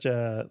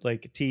a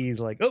like tease,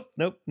 like, oh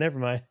nope, never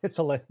mind, it's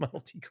a life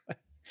model decoy.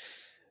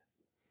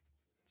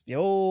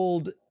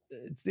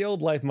 It's the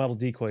old life model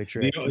decoy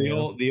trick.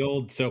 The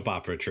old soap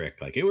opera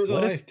trick. Like, it was a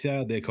life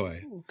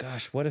decoy. Oh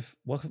gosh, what if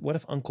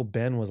Uncle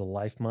Ben was a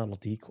life model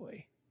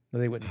decoy? No,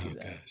 they wouldn't do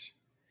that. Gosh.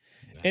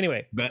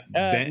 Anyway, but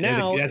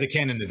now that's a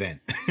canon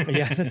event.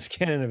 Yeah, that's a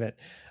canon event.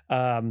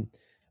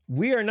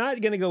 We are not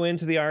going to go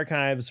into the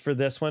archives for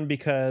this one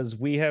because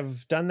we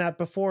have done that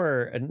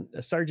before.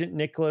 Sergeant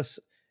Nicholas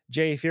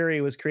J.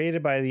 Fury was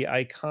created by the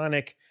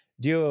iconic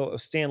duo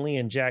of Stan Lee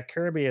and Jack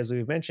Kirby, as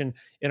we've mentioned.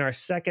 In our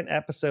second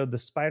episode, the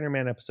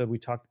Spider-Man episode, we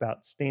talked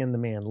about Stan the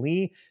Man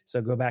Lee,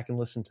 so go back and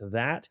listen to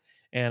that.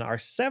 And our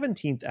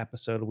 17th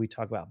episode, we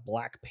talk about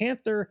Black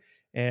Panther,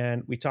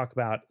 and we talk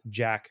about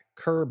Jack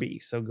Kirby,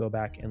 so go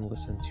back and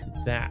listen to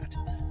that.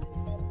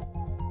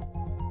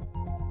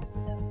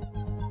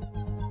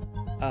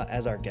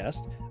 As our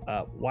guest,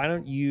 why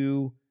don't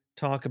you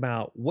talk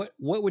about what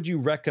would you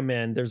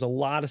recommend? There's a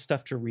lot of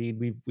stuff to read.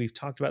 We've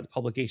talked about the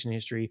publication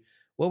history.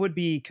 What would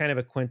be kind of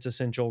a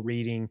quintessential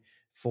reading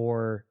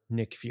for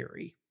Nick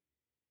Fury?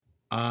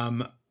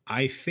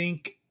 I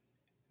think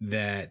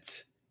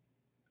that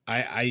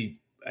I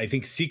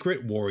think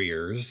Secret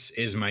Warriors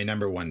is my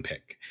number one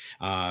pick.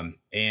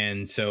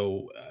 And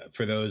so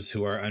for those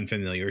who are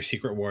unfamiliar,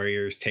 Secret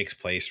Warriors takes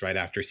place right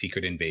after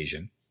Secret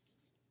Invasion.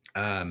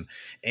 And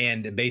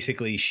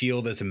basically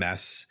S.H.I.E.L.D. is a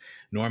mess.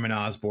 Norman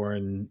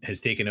Osborn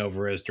has taken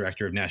over as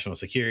director of national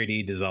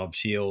security, dissolved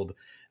S.H.I.E.L.D.,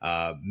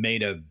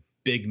 made a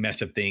big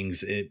mess of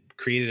things. It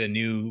created a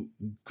new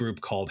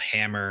group called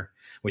Hammer,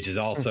 which is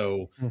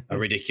also a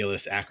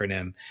ridiculous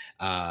acronym,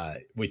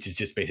 which is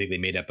just basically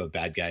made up of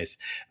bad guys.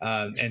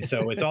 And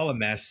so it's all a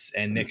mess.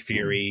 And Nick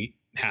Fury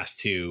has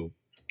to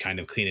kind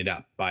of clean it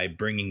up by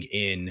bringing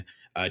in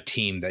a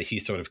team that he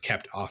sort of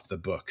kept off the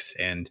books.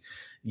 And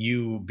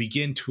you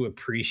begin to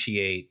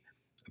appreciate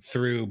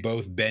through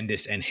both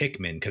Bendis and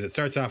Hickman, because it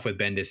starts off with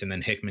Bendis and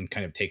then Hickman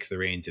kind of takes the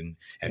reins and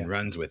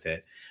runs with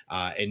it.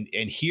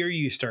 And here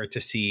you start to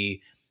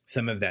see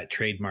some of that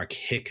trademark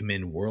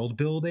Hickman world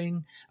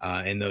building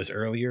in those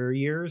earlier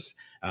years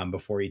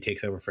before he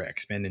takes over for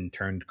X-Men and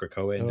turned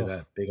Krakoa into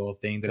that big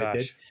old thing that it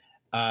did.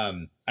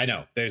 I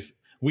know there's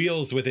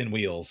wheels within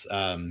wheels.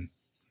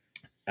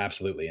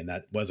 Absolutely. And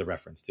that was a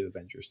reference to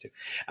Avengers too.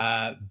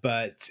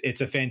 But it's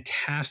a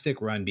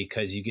fantastic run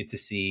because you get to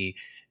see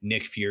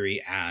Nick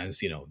Fury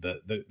as, you know,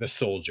 the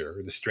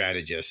soldier, the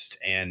strategist,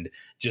 and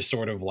just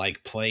sort of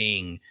like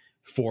playing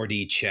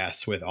 4D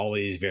chess with all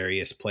these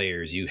various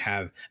players. You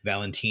have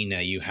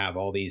Valentina, you have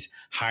all these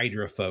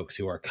Hydra folks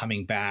who are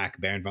coming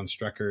back. Baron von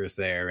Strucker is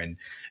there, and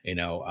you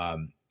know,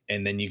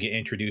 and then you get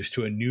introduced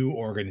to a new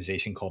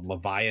organization called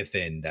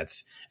Leviathan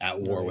that's at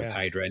war with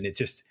Hydra, and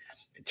it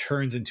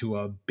turns into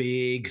a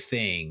big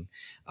thing.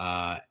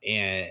 But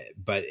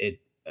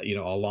it, you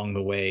know, along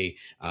the way,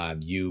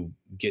 you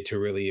get to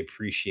really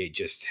appreciate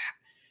just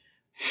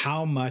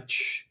how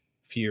much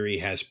Fury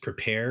has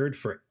prepared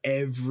for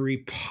every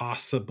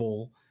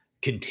possible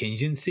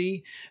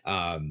contingency.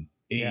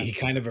 He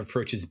kind of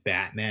approaches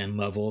Batman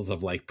levels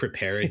of like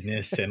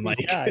preparedness and like,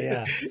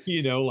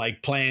 you know,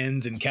 like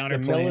plans and counter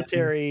plans.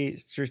 Military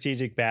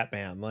strategic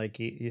Batman, like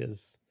he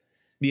is.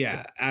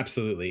 Yeah,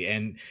 absolutely.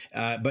 And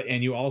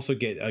and you also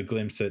get a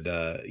glimpse at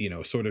you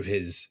know, sort of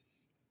his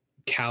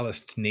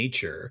calloused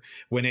nature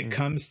when it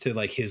comes to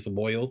like his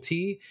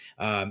loyalty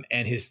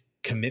and his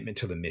commitment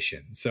to the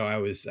mission. So I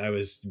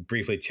was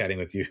briefly chatting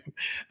with you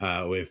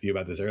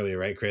about this earlier,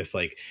 right, Chris?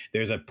 Like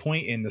there's a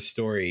point in the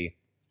story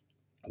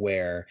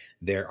where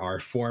there are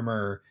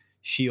former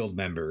Shield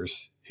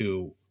members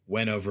who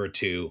went over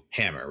to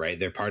Hammer, right?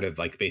 They're part of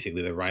like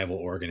basically the rival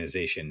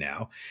organization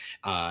now.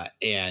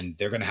 And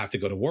they're going to have to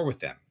go to war with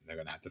them. They're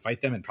going to have to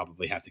fight them and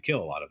probably have to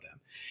kill a lot of them.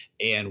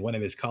 And one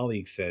of his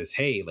colleagues says,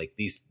 hey, like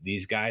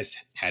these guys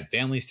had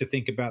families to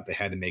think about. They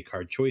had to make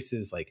hard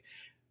choices. Like,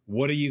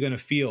 what are you going to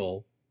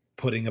feel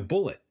putting a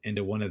bullet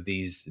into one of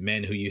these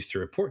men who used to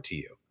report to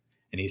you?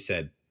 And he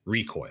said,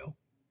 recoil.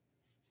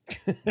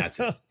 That's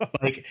it.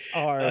 Like it's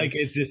hard. Like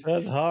it's just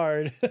that's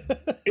hard.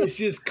 It's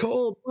just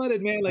cold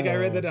blooded, man. Like I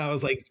read that, I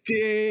was like,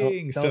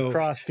 dang. Don't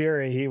cross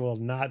Fury. He will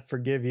not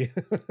forgive you.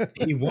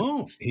 He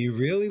won't. He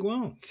really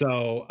won't.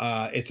 So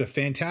it's a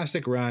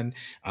fantastic run.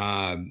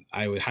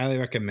 I would highly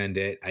recommend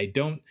it. I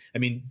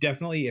mean,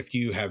 definitely if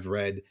you have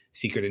read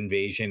Secret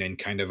Invasion and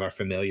kind of are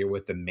familiar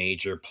with the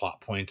major plot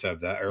points of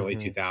the early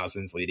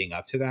 2000s leading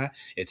up to that,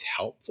 it's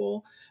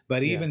helpful.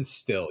 But even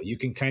still, you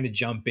can kind of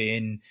jump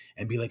in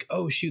and be like,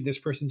 oh, shoot, this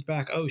person's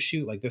back. Oh,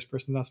 shoot, like this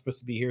person's not supposed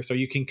to be here. So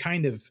you can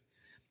kind of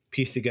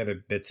piece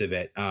together bits of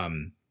it.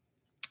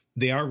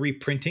 They are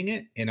reprinting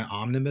it in an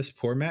omnibus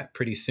format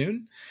pretty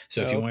soon.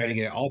 So if you wanted to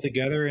get it all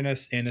together in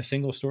a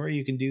single story,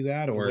 you can do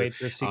that. Or wait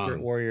for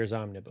Secret Warriors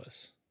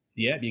omnibus.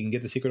 Yeah, you can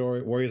get the Secret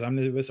Warriors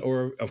omnibus.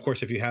 Or, of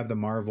course, if you have the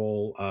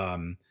Marvel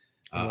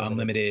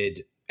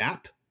Unlimited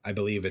app, I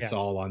believe it's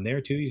all on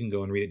there too. You can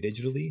go and read it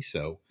digitally.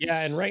 So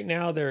and right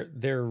now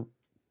they're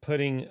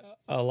putting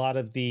a lot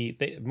of the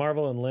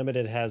Marvel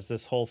Unlimited has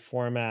this whole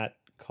format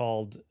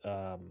called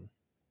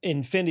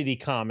Infinity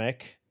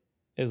Comic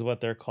is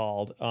what they're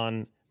called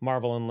on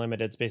Marvel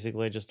Unlimited. It's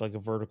basically just like a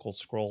vertical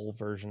scroll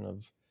version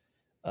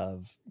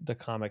of the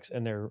comics,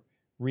 and they're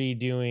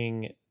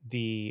redoing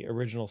the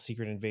original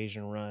Secret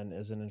Invasion run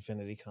as an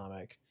Infinity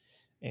Comic,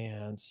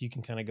 and so you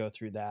can kind of go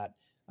through that.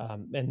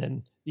 And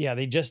then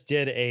they just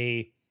did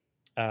a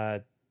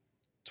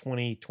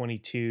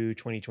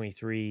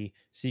 2022-2023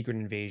 Secret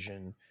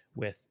Invasion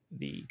with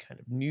the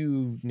kind of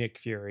new Nick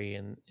Fury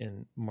in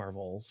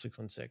Marvel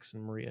 616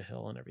 and Maria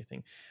Hill and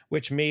everything,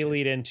 which may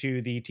lead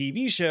into the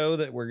TV show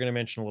that we're going to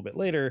mention a little bit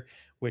later,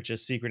 which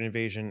is Secret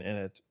Invasion, and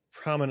it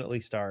prominently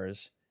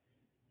stars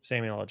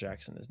Samuel L.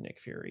 Jackson as Nick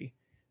Fury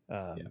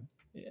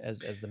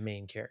as the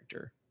main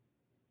character.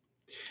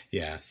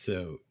 Yeah,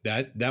 so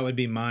that would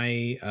be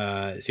my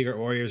Secret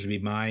Warriors would be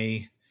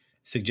my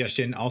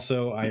suggestion.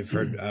 Also, I've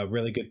heard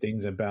really good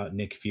things about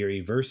Nick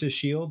Fury versus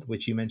Shield,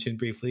 which you mentioned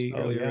briefly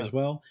earlier as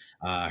well.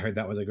 I heard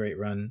that was a great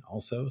run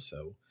also.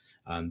 So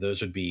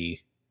those would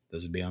be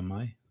on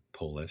my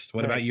pull list.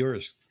 What about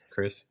yours,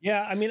 Chris?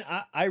 Yeah, I mean,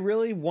 I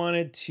really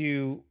wanted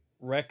to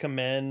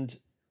recommend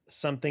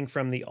something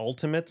from the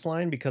Ultimates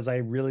line because I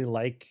really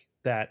like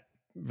that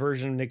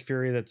version of Nick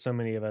Fury that so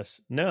many of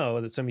us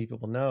know, that so many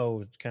people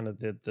know, kind of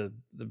the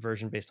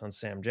version based on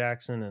Sam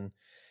Jackson.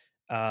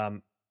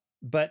 And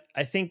but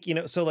I think,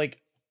 so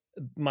like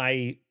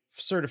my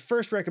sort of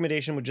first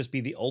recommendation would just be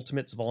the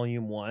Ultimates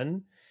Volume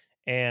 1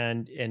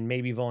 and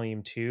maybe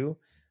Volume 2,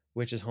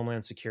 which is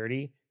Homeland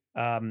Security.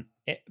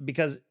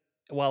 Because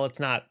while it's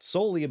not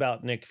solely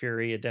about Nick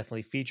Fury, it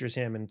definitely features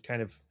him and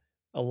kind of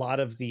a lot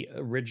of the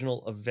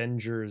original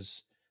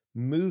Avengers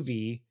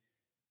movie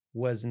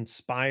was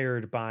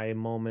inspired by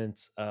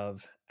moments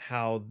of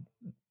how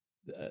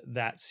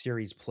that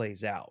series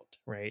plays out,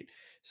 right?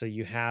 So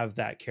you have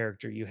that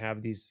character, you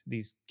have these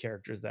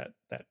characters that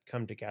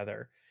come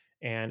together,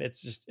 and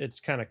it's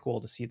kind of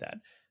cool to see that.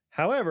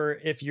 However,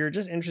 if you're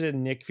just interested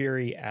in Nick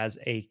Fury as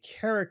a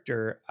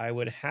character, I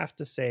would have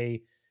to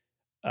say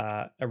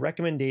a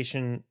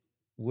recommendation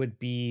would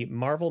be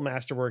Marvel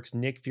Masterworks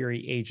Nick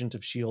Fury Agent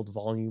of S.H.I.E.L.D.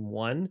 Volume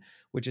 1,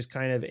 which is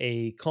kind of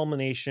a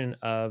culmination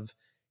of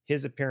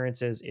his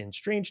appearances in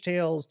Strange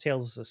Tales,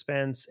 Tales of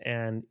Suspense,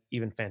 and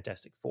even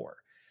Fantastic Four.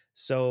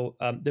 So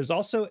there's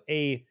also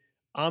a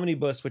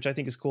omnibus, which I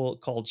think is cool,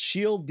 called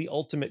S.H.I.E.L.D. The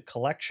Ultimate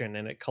Collection,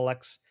 and it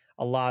collects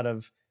a lot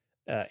of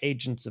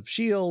agents of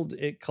S.H.I.E.L.D.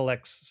 It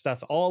collects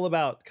stuff all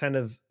about kind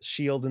of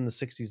S.H.I.E.L.D. in the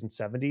 60s and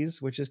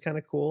 70s, which is kind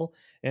of cool.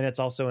 And it's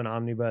also an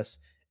omnibus,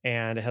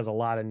 and it has a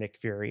lot of Nick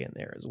Fury in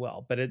there as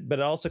well. But it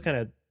also kind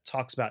of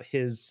talks about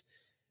his.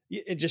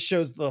 It just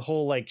shows the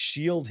whole like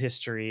Shield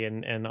history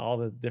and all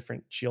the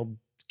different Shield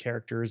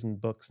characters and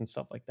books and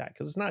stuff like that.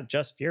 Because it's not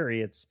just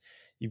Fury. It's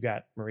you've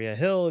got Maria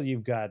Hill,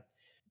 you've got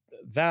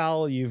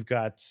Val, you've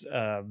got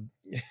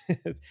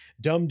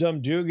Dum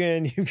Dum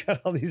Dugan, you've got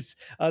all these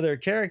other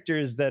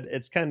characters that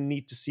it's kind of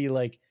neat to see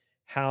like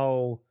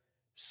how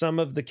some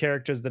of the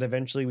characters that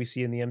eventually we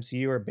see in the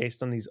MCU are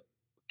based on these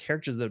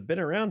characters that have been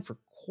around for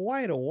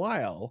quite a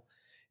while.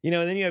 And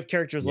then you have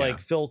characters Yeah.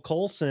 like Phil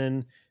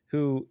Coulson,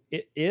 who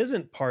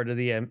isn't part of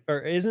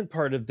isn't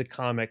part of the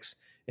comics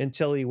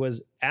until he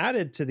was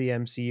added to the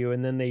MCU,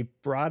 and then they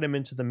brought him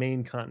into the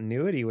main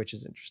continuity, which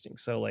is interesting.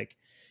 So like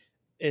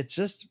it's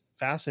just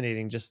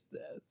fascinating just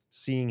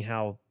seeing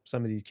how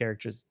some of these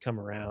characters come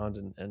around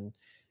and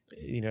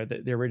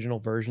the original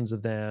versions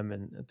of them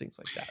and things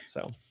like that.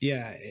 So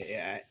yeah,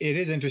 it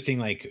is interesting.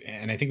 Like,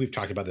 and I think we've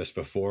talked about this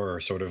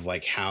before, sort of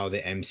like how the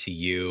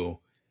MCU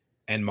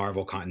and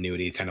Marvel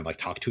continuity kind of like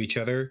talk to each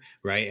other,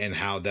 right? And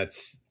how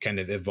that's kind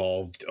of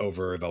evolved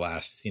over the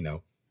last,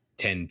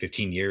 10,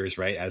 15 years,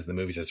 right? As the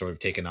movies have sort of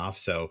taken off.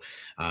 So,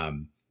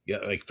 yeah,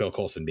 like Phil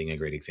Coulson being a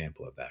great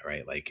example of that,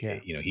 right? Like, yeah,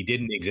 he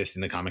didn't exist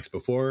in the comics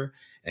before,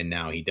 and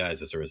now he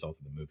does as a result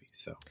of the movie.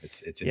 So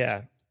it's interesting.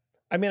 Yeah.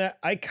 I mean,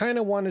 I kind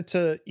of wanted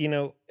to,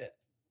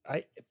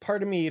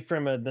 part of me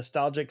from a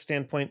nostalgic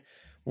standpoint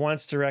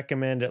wants to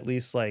recommend at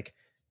least like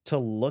to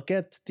look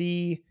at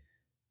the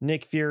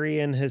Nick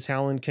Fury and his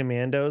Howland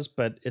Commandos,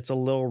 but it's a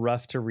little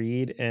rough to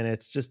read. And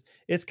it's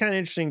kind of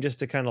interesting just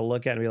to kind of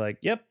look at and be like,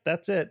 yep,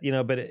 that's it.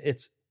 But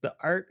it's the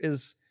art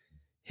is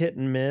hit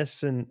and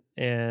miss and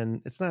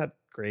it's not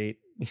great.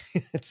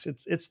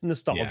 It's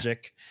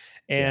nostalgic,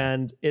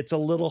 and it's a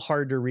little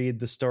hard to read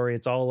the story.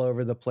 It's all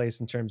over the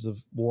place in terms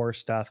of war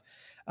stuff.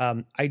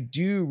 I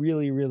do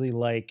really, really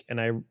like,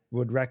 and I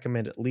would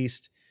recommend at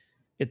least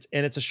it's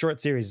a short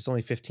series. It's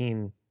only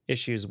 15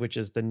 issues, which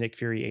is the Nick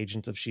Fury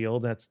Agents of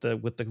S.H.I.E.L.D. That's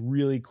with the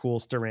really cool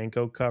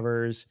Steranko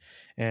covers.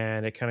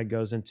 And it kind of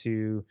goes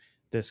into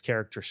this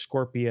character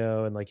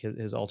Scorpio and like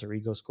his alter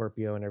ego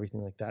Scorpio and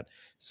everything like that.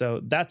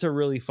 So that's a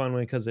really fun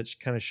one because it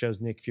kind of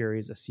shows Nick Fury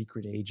as a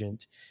secret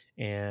agent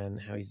and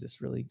how he's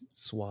this really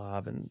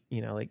suave and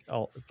like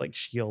all it's like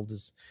Shield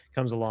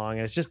comes along,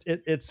 and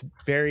it's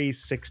very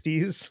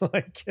 60s.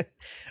 Like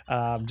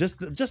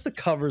just the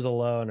covers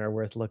alone are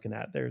worth looking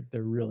at. They're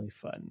really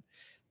fun.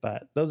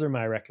 But those are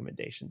my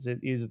recommendations.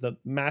 Either the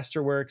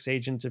Masterworks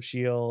Agents of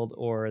S.H.I.E.L.D.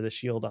 or the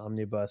S.H.I.E.L.D.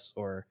 Omnibus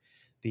or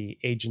the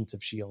Agents of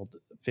S.H.I.E.L.D.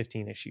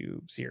 15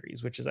 issue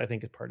series, which is I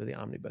think is part of the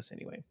omnibus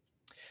anyway.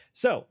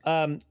 So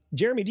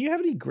Jeremy, do you have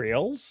any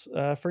grails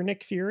for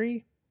Nick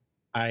Fury?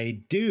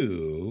 I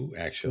do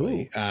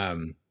actually.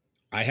 I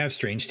have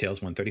Strange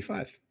Tales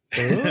 135,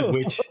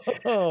 which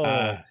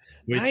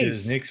nice.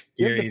 is Nick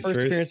You have the Fury's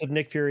first appearance of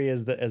Nick Fury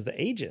as the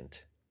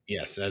agent.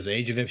 Yes, as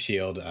Agent of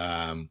S.H.I.E.L.D.,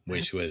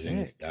 which That's was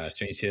sick. in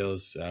Strange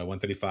Tales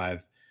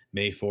 135,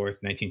 May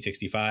 4th,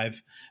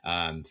 1965.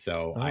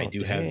 So I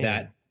do have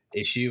that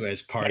issue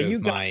as part you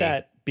of got my.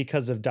 that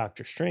because of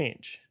Doctor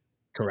Strange.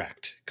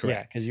 Correct.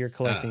 Yeah, because you're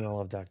collecting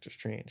all of Doctor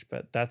Strange,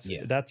 but that's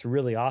Yeah.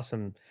 really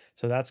awesome.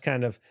 So that's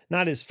kind of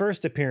not his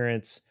first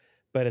appearance,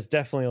 but it's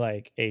definitely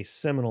like a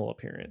seminal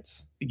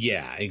appearance.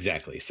 Yeah,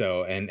 exactly.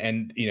 So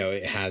and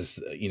it has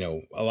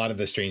a lot of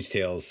the Strange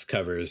Tales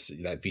covers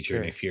that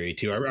feature Nick Fury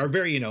too are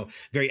very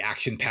very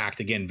action packed,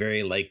 again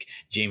very like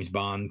James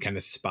Bond kind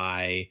of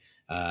spy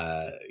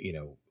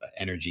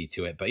energy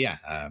to it. But yeah,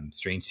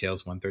 Strange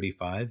Tales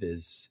 135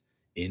 is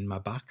in my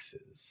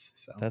boxes.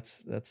 So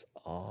that's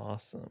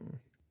awesome.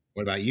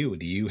 What about you?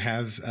 Do you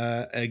have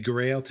a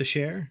grail to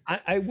share?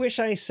 I wish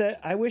I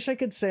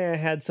could say I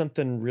had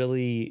something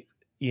really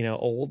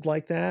old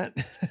like that.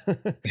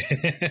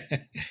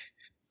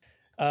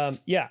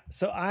 Yeah,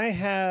 so I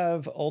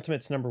have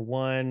Ultimates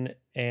 #1,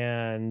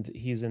 and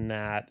he's in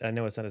that. I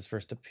know it's not his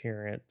first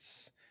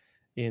appearance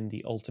in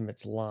the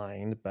Ultimates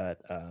line,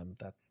 but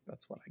that's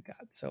what I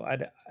got. So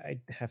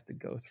I'd have to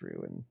go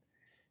through and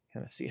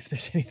kind of see if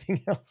there's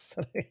anything else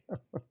that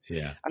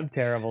Yeah. I'm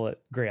terrible at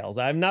grails.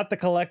 I'm not the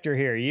collector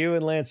here. You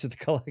and Lance are the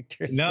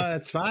collectors. No,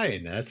 that's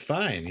fine. That's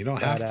fine. You don't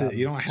But have to.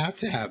 You don't have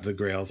to have the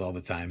grails all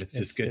the time. It's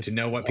just good to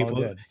know what it's all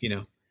people. good.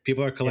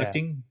 People are Yeah.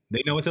 collecting.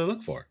 They know what to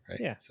look for, right?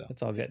 Yeah, So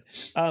it's all good.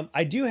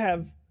 I do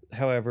have,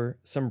 however,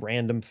 some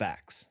random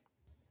facts.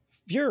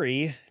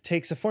 Fury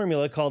takes a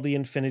formula called the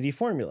Infinity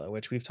Formula,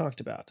 which we've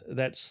talked about,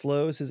 that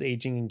slows his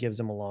aging and gives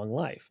him a long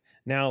life.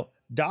 Now,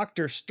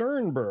 Dr.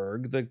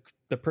 Sternberg,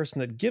 the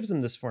person that gives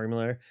him this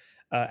formula,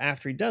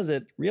 after he does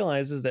it,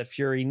 realizes that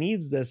Fury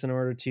needs this in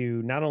order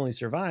to not only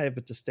survive,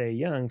 but to stay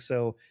young.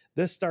 So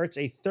this starts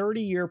a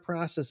 30-year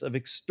process of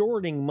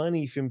extorting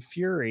money from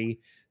Fury,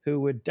 who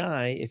would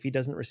die if he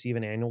doesn't receive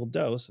an annual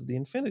dose of the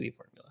Infinity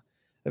Formula.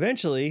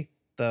 Eventually,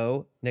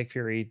 though, Nick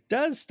Fury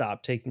does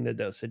stop taking the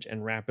dosage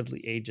and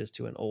rapidly ages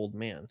to an old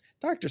man.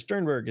 Dr.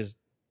 Sternberg is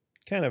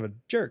kind of a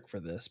jerk for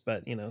this,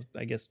 but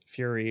I guess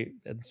Fury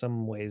in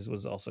some ways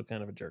was also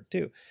kind of a jerk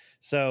too.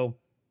 So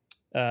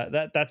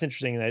that's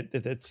interesting.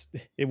 That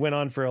it went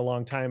on for a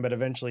long time, but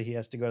eventually he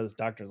has to go to this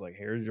doctor's like,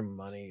 here's your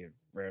money.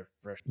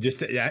 just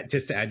to add to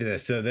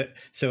this,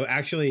 so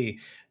actually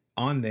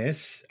on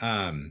this,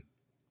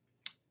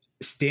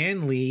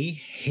 Stan Lee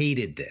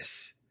hated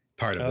this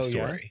part of the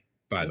story. Yeah?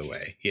 By the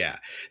way. Yeah.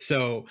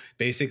 So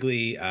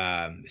basically,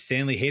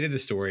 Stan Lee hated the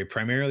story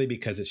primarily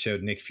because it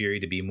showed Nick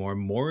Fury to be more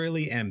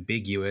morally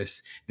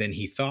ambiguous than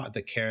he thought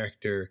the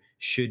character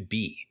should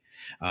be.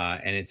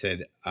 And it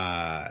said,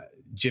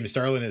 Jim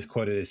Starlin is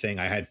quoted as saying,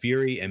 I had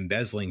Fury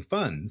embezzling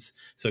funds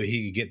so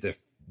he could get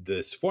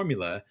this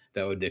formula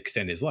that would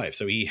extend his life.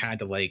 So he had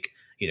to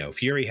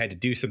Fury had to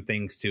do some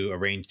things to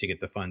arrange to get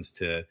the funds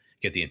to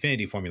get the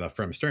Infinity Formula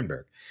from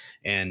Sternberg.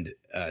 And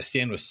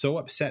Stan was so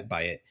upset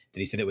by it that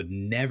he said it would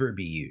never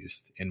be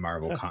used in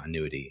Marvel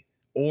continuity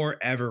or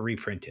ever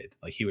reprinted.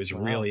 Like he was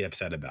really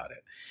upset about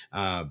it.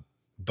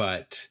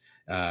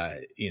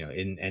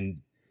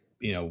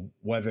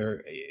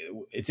 Whether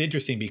it's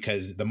interesting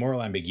because the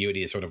moral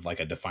ambiguity is sort of like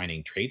a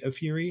defining trait of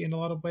Fury in a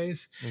lot of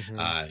ways.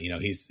 Mm-hmm.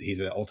 He's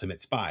an ultimate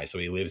spy, so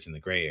he lives in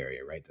the gray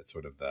area, right? That's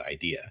sort of the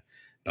idea.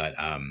 But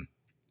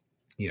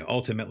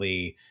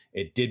ultimately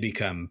it did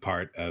become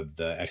part of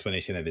the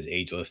explanation of his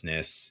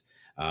agelessness.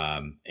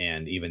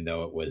 And even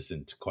though it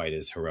wasn't quite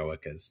as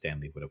heroic as Stan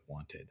Lee would have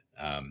wanted,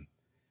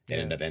 it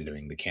ended up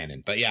entering the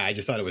canon. But yeah, I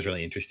just thought it was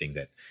really interesting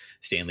that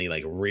Stan Lee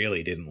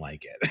really didn't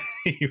like it.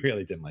 He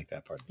really didn't like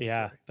that part of the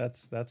story.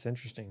 That's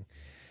interesting.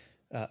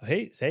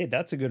 Hey,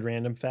 that's a good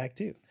random fact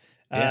too.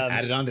 Yeah,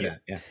 added on to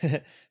that. Yeah.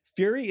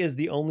 Fury is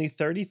the only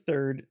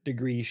 33rd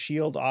degree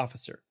SHIELD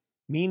officer,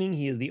 meaning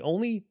he is the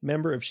only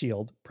member of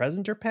SHIELD,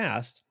 present or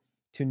past,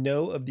 to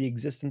know of the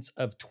existence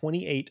of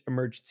 28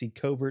 emergency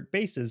covert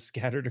bases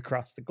scattered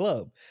across the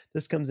globe.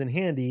 This comes in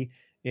handy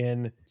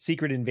in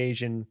Secret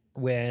Invasion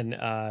when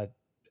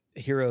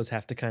heroes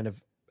have to kind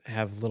of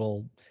have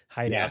little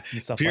hideouts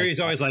and stuff. Fury's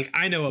always like,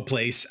 I know a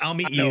place. I'll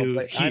meet you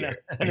here.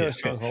 I know a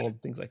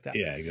stronghold, things like that.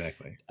 Yeah,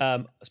 exactly.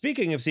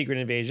 Speaking of Secret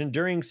Invasion,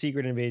 during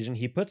Secret Invasion,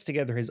 he puts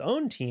together his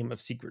own team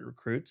of secret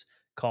recruits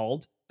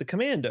called the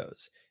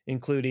Commandos,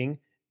 including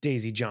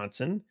Daisy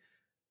Johnson,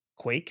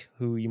 Quake,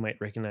 who you might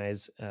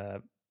recognize,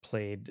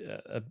 played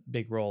a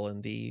big role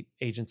in the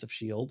Agents of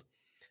S.H.I.E.L.D.,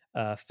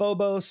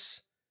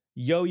 Phobos,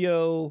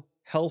 Yo-Yo,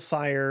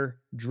 Hellfire,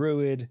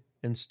 Druid,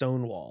 and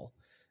Stonewall.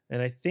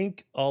 And I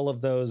think all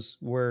of those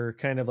were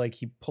kind of like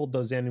he pulled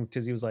those in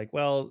because he was like,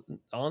 well,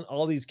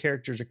 all these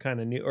characters are kind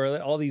of new, or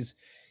all these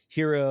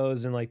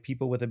heroes and like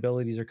people with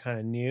abilities are kind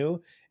of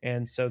new.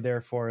 And so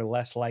therefore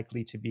less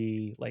likely to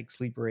be like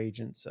sleeper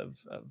agents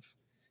of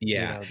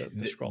yeah,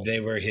 the Skrulls. They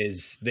were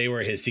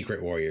his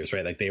secret warriors,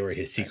 right? Like they were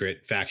his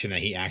secret faction that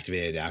he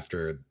activated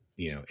after,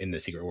 in the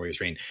Secret Warriors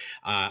reign.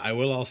 I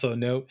will also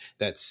note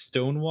that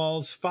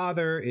Stonewall's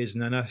father is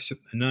none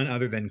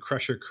other than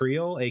Crusher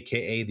Creel,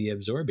 aka the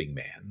Absorbing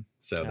Man.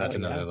 So that's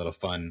another little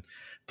fun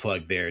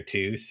plug there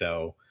too.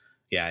 So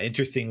yeah,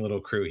 interesting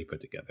little crew he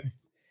put together.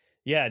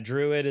 Yeah,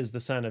 Druid is the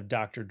son of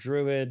Dr.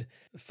 Druid.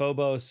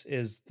 Phobos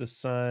is the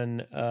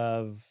son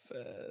of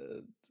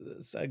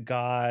a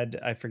god.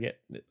 I forget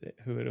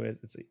who it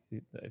is.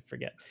 I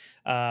forget.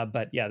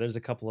 But yeah, there's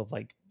a couple of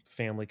like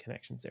family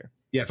connections there.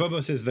 Yeah,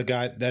 Phobos is the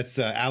god. That's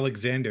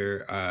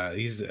Alexander.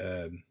 He's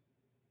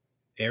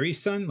Ares'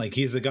 son. Like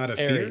he's the god of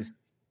Ares.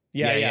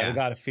 fear. Yeah, the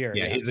god of fear.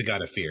 Yeah, he's the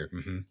god of fear.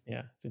 Mm-hmm.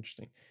 Yeah, it's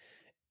interesting.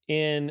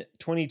 In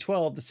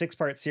 2012, the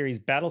 6-part series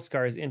Battle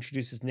Scars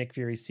introduces Nick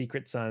Fury's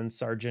secret son,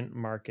 Sergeant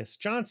Marcus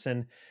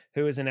Johnson,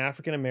 who is an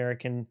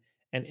African-American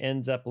and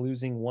ends up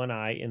losing one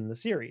eye in the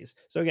series.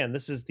 So again,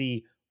 this is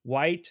the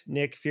white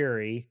Nick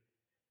Fury,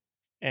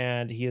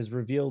 and he is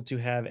revealed to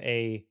have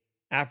a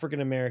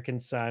African-American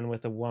son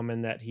with a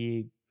woman that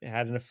he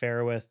had an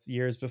affair with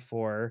years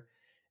before,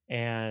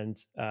 and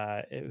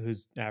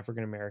who's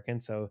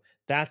African-American. So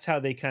that's how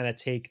they kind of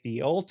take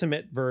the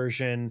ultimate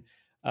version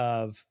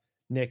of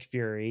Nick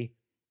Fury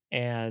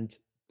and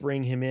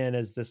bring him in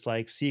as this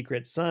like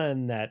secret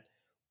son that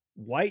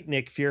white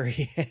Nick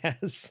Fury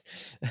has.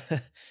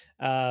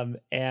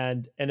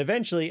 And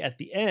eventually at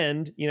the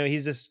end,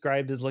 he's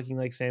described as looking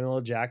like Samuel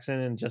L. Jackson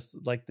and just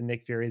like the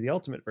Nick Fury, the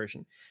ultimate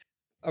version.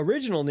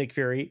 Original Nick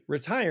Fury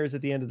retires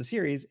at the end of the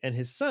series, and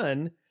his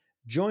son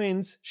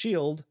joins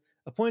S.H.I.E.L.D.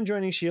 Upon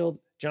joining S.H.I.E.L.D.,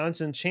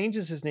 Johnson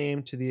changes his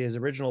name to his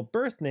original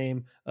birth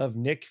name of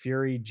Nick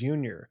Fury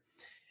Jr.,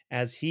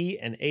 as he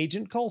and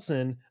Agent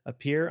Coulson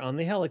appear on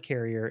the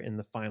helicarrier in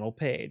the final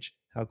page.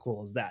 How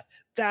cool is that?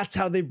 That's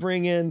how they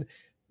bring in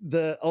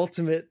the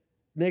ultimate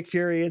Nick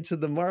Fury into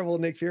the Marvel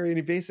Nick Fury, and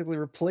he basically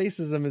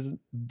replaces him as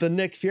the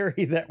Nick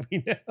Fury that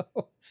we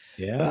know.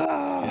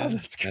 Yeah,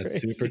 that's crazy.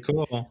 That's super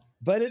cool.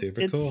 But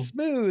it's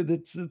smooth.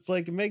 It's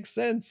like, it makes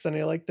sense. And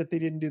I like that they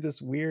didn't do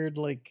this weird,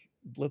 like,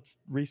 let's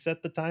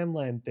reset the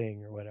timeline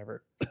thing or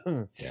whatever.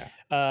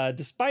 Yeah.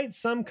 Despite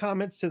some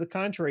comments to the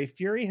contrary,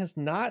 Fury has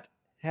not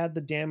had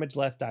the damaged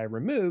left eye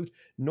removed,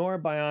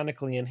 nor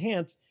bionically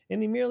enhanced,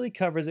 and he merely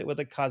covers it with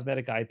a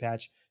cosmetic eye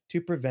patch to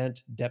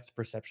prevent depth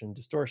perception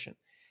distortion.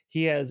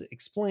 He has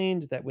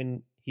explained that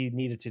when he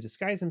needed to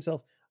disguise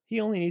himself,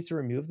 he only needs to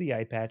remove the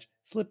eye patch,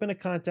 slip in a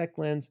contact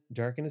lens,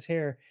 darken his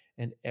hair,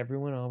 and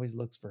everyone always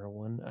looks for a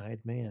one-eyed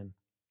man.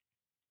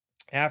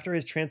 After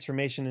his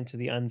transformation into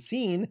the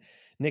unseen,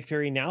 Nick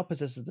Fury now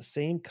possesses the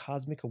same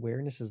cosmic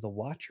awareness as the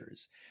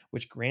Watchers,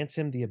 which grants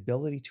him the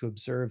ability to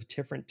observe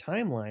different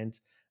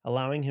timelines,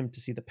 allowing him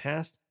to see the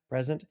past,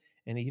 present,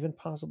 and even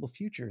possible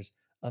futures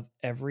of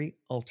every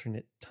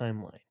alternate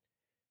timeline.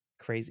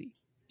 Crazy.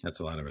 That's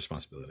a lot of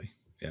responsibility.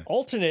 Yeah.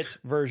 Alternate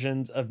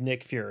versions of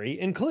Nick Fury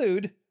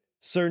include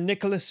Sir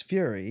Nicholas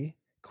Fury,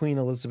 Queen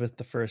Elizabeth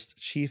I's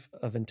Chief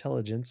of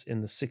Intelligence in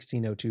the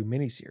 1602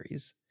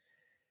 miniseries.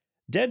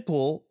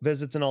 Deadpool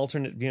visits an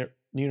alternate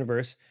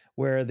universe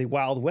where the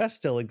Wild West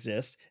still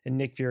exists, and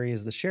Nick Fury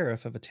is the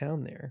sheriff of a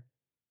town there.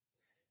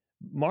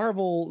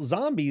 Marvel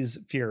Zombies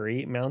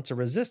Fury mounts a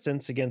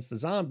resistance against the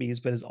zombies,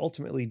 but is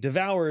ultimately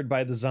devoured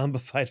by the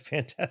zombified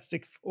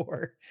Fantastic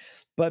Four.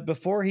 But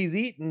before he's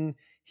eaten,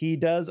 he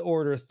does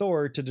order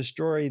Thor to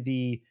destroy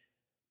the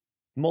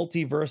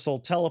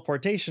multiversal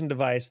teleportation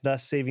device,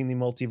 thus saving the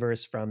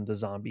multiverse from the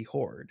zombie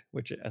horde,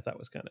 which I thought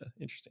was kind of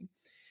interesting.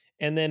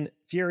 And then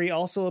Fury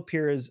also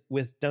appears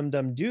with Dum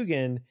Dum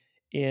Dugan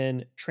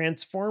in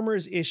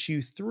Transformers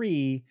issue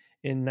 3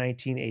 in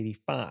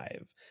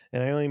 1985.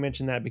 And I only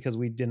mentioned that because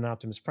we did an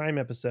Optimus Prime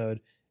episode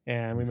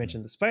and we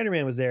mentioned the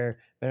Spider-Man was there,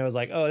 but I was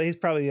like, oh, he's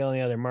probably the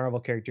only other Marvel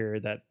character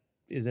that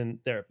isn't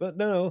there. But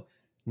no,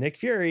 Nick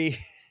Fury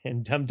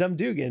and Dum Dum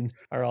Dugan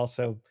are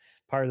also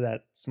part of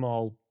that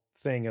small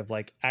thing of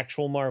like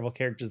actual Marvel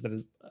characters that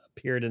has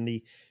appeared in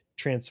the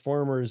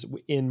Transformers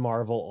in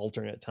Marvel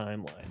alternate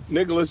timeline.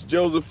 Nicholas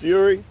Joseph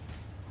Fury,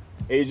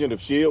 agent of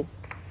S.H.I.E.L.D.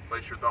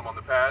 Place your thumb on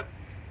the pad.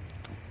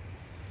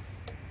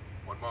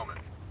 One moment.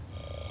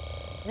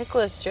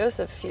 Nicholas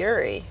Joseph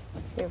Fury.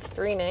 You have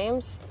 3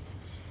 names?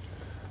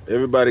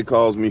 Everybody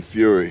calls me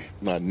Fury.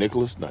 Not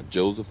Nicholas, not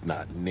Joseph,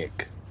 not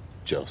Nick.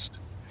 Just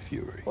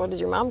Fury. What does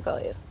your mom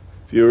call you?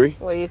 Fury.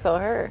 What do you call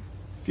her?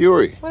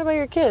 Fury. What about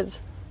your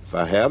kids? If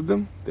I have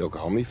them, they'll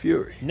call me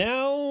Fury.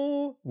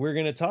 Now we're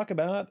going to talk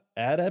about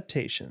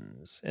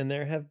adaptations, and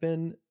there have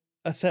been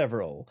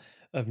several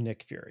of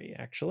Nick Fury,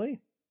 actually.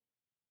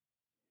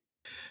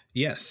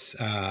 Yes.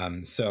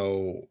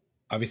 So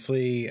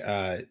obviously,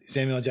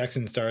 Samuel L.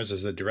 Jackson stars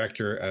as the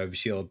director of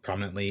S.H.I.E.L.D.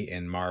 prominently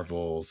in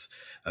Marvel's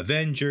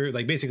Avenger.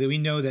 Like, basically, we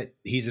know that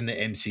he's in the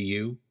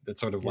MCU. That's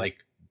sort of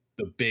like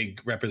the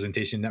big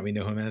representation that we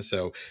know him as.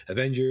 So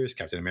Avengers,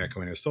 Captain America,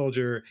 Winter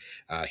Soldier.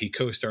 He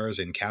co-stars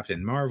in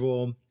Captain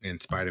Marvel and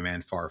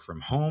Spider-Man Far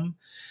From Home.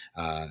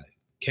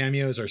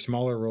 Cameos are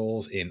smaller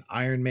roles in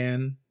Iron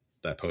Man,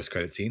 the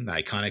post-credit scene, the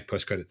iconic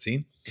post-credit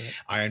scene. Yeah.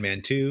 Iron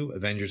Man 2,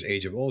 Avengers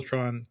Age of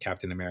Ultron,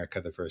 Captain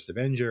America the First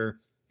Avenger,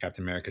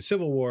 Captain America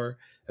Civil War,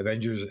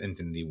 Avengers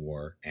Infinity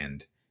War,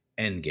 and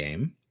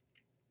Endgame.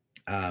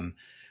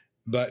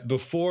 But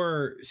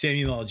before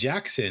Samuel L.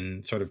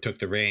 Jackson sort of took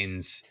the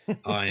reins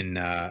on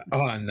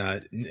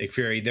Nick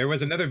Fury, there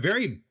was another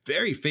very,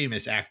 very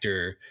famous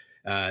actor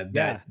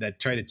that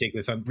tried to take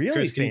this on. Really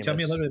Chris, can famous. you tell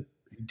me a little bit?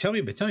 Tell me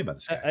about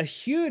this guy. A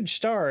huge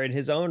star in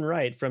his own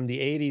right from the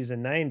 80s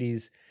and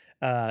 90s,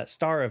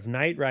 star of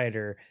Knight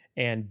Rider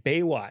and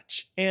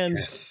Baywatch and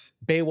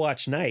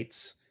Baywatch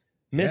Nights,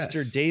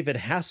 Mr. David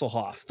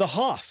Hasselhoff, the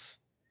Hoff,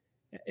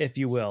 if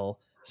you will,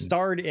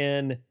 starred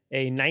in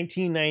a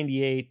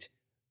 1998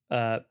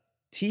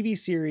 TV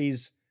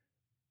series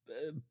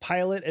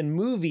pilot and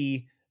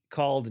movie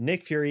called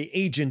Nick Fury,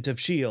 Agent of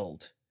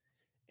S.H.I.E.L.D.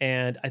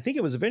 And I think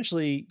it was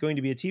eventually going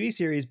to be a TV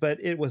series, but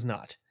it was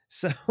not.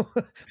 So,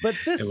 but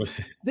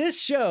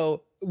this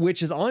show,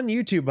 which is on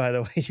YouTube, by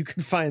the way, you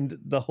can find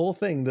the whole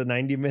thing, the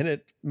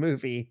 90-minute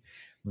movie,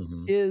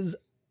 is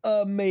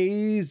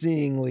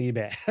amazingly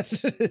bad.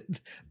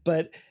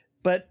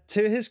 but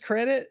to his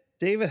credit,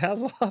 David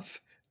Hasselhoff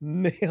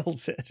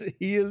nails it.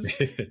 He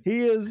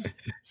is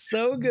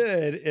so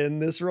good in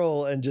this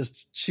role and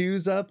just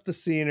chews up the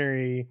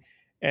scenery.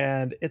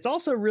 And it's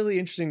also really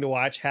interesting to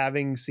watch,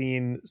 having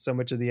seen so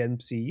much of the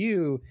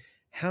MCU,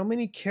 how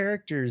many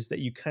characters that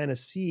you kind of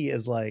see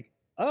as like,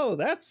 oh,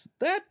 that's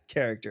that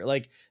character.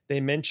 Like they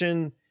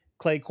mention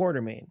Clay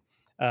Quartermain,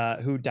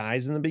 who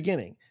dies in the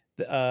beginning.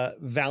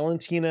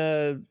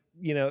 Valentina,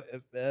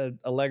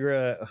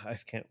 Allegra, I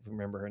can't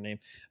remember her name.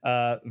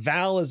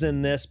 Val is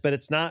in this, but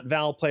it's not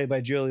Val played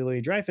by Julia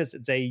Louis-Dreyfus.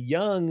 It's a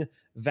young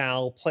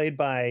Val played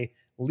by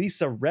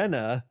Lisa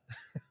Rinna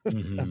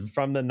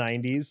from the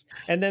 90s.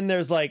 And then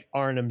there's like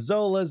Arnim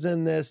Zola's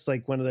in this.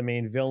 Like one of the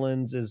main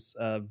villains is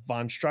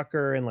Von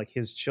Strucker, and like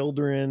his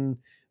children,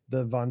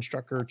 the Von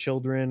Strucker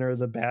children, are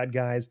the bad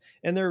guys.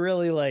 And they're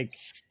really like,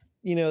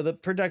 the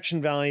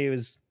production value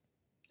is,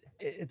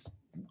 it's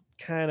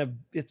a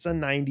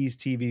 90s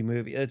TV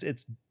movie.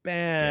 It's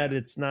bad. Yeah.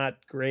 It's not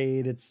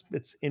great. It's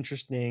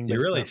interesting. You're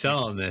really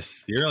selling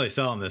this. You're really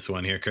selling this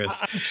one here, Chris.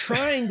 I'm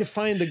trying to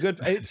find the good.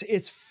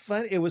 It's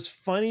fun. It was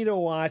funny to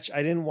watch.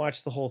 I didn't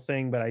watch the whole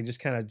thing, but I just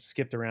kind of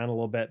skipped around a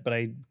little bit. But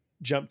I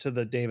jumped to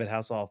the David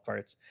Hasselhoff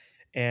parts,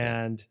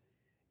 and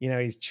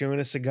he's chewing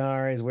a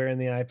cigar. He's wearing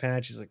the eye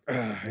patch. He's like,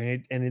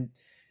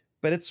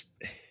 but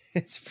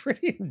it's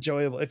pretty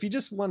enjoyable if you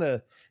just want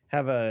to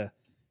have a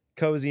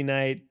cozy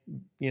night,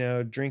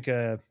 drink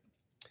a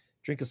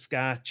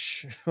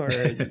scotch, or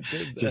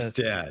just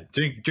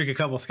drink a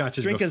couple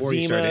scotches, drink before a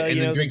Zima, you start it,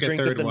 and then drink a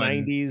third of the one.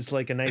 90s,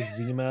 like a nice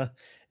Zima,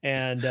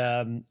 and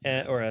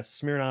or a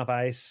Smirnoff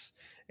Ice,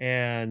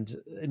 and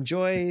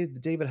enjoy the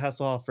David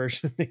Hasselhoff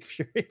version of Nick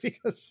Fury,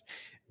 because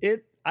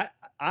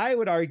I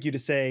would argue to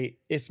say,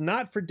 if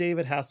not for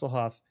David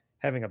Hasselhoff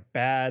having a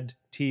bad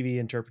TV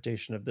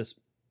interpretation of this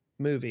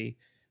movie,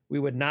 we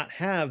would not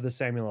have the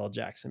Samuel L.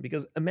 Jackson,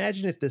 because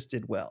imagine if this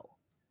did well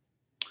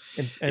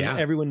and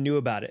everyone knew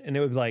about it, and it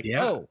would be like,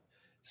 oh,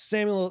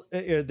 Samuel,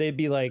 they'd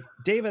be like,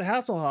 David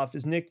Hasselhoff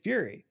is Nick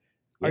Fury.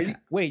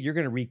 You're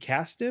going to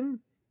recast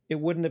him? It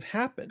wouldn't have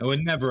happened. It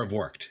would never have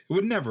worked.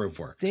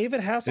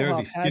 David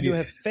Hasselhoff had to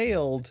have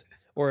failed,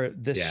 or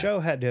this show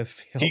had to have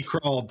failed. He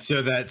crawled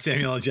so that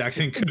Samuel L.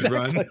 Jackson could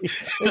run.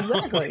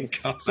 Exactly.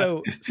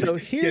 So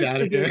here's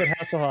to David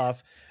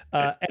Hasselhoff.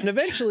 And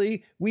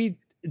eventually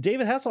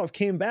David Hasselhoff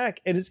came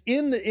back and is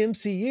in the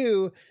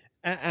MCU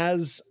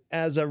as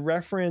a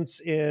reference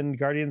in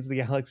Guardians of the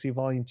Galaxy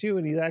Volume 2,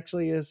 and he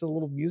actually is a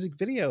little music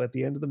video at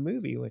the end of the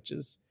movie, which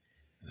is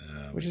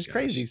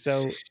crazy.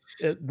 So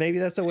maybe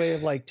that's a way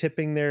of like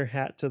tipping their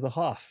hat to the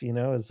Hoff,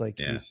 is like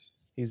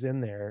he's in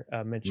there.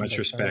 Much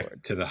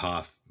respect to the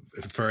Hoff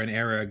for an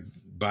era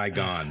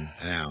bygone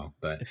now,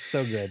 but it's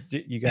so good.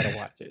 You got to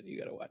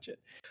watch it.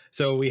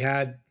 So we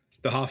had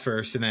the Hoff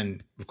first, and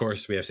then of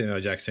course we have Samuel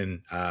L.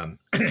 Jackson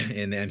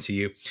in the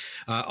MCU.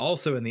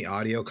 Also in the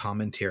audio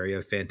commentary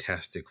of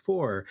Fantastic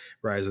Four: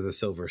 Rise of the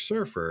Silver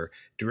Surfer,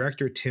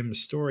 director Tim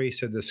Story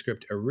said the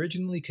script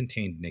originally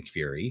contained Nick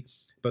Fury,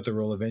 but the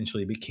role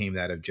eventually became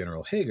that of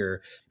General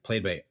Hager,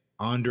 played by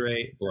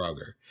Andre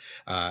Braugher,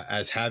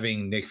 as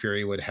having Nick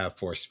Fury would have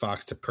forced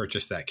Fox to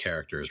purchase that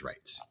character's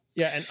rights.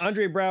 Yeah, and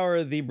Andre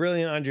Braugher, the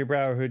brilliant Andre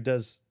Braugher, who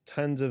does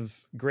tons of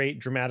great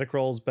dramatic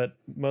roles, but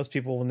most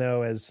people will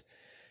know as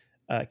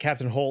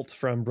Captain Holt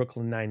from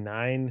Brooklyn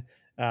Nine-Nine,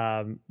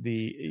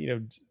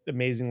 the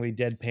amazingly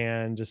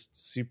deadpan, just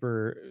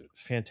super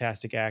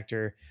fantastic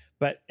actor.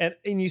 But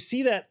and you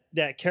see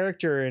that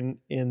character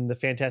in the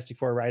Fantastic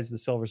Four: Rise of the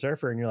Silver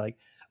Surfer, and you're like,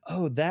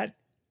 oh, that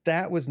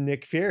was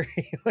Nick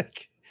Fury.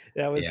 Like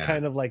that was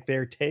kind of like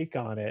their take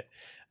on it,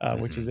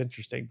 which is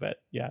interesting.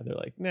 But yeah, they're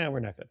like, nah,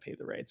 we're not going to pay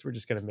the rights. We're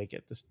just going to make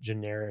it this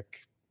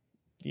generic,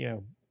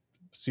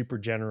 super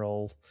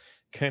general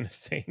kind of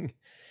thing.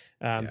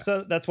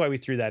 So that's why we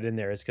threw that in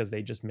there, is because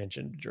they just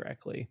mentioned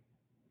directly.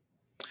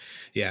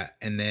 Yeah.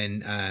 And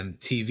then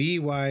TV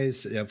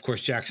wise, of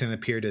course, Jackson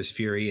appeared as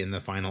Fury in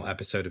the final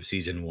episode of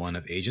season 1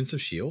 of Agents of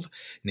S.H.I.E.L.D.,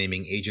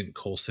 naming Agent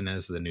Coulson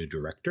as the new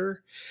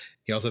director.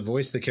 He also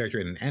voiced the character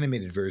in an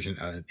animated version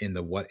in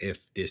the What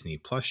If Disney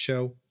Plus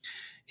show.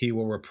 He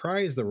will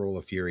reprise the role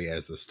of Fury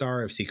as the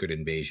star of Secret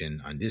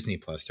Invasion on Disney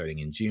Plus starting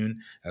in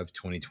June of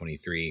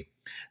 2023.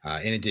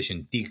 In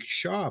addition, Deke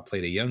Shaw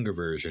played a younger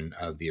version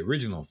of the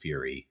original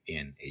Fury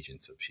in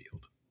Agents of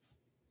S.H.I.E.L.D.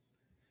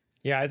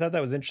 Yeah, I thought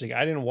that was interesting.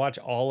 I didn't watch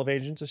all of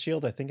Agents of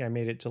S.H.I.E.L.D. I think I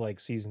made it to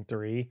like season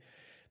 3.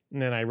 And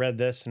then I read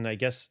this, and I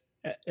guess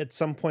at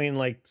some point in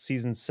like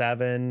season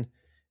 7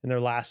 in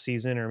their last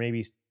season, or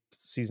maybe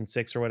season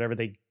 6 or whatever,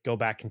 they go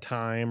back in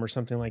time or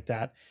something like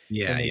that.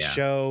 Yeah. And they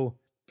show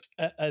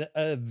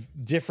a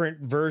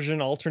different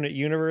version, alternate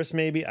universe,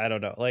 maybe, I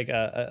don't know, like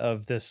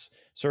of this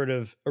sort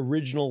of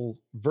original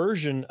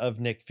version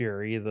of Nick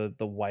Fury, the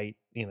white,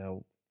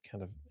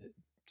 kind of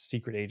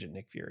secret agent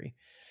Nick Fury.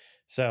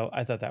 So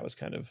I thought that was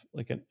kind of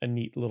like a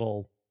neat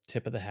little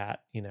tip of the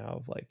hat,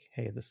 of like,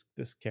 hey,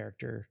 this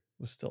character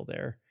was still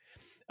there.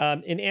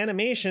 In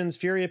animations,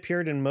 Fury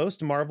appeared in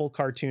most Marvel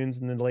cartoons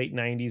in the late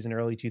 90s and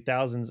early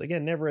 2000s.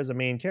 Again, never as a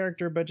main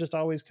character, but just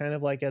always kind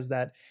of like as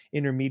that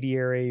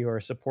intermediary or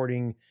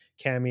supporting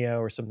cameo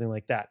or something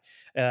like that,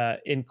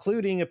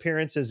 including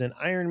appearances in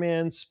Iron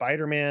Man,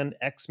 Spider-Man,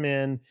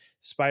 X-Men,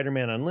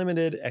 Spider-Man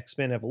Unlimited,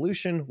 X-Men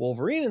Evolution,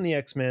 Wolverine and the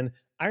X-Men,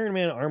 Iron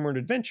Man Armored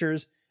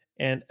Adventures,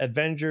 and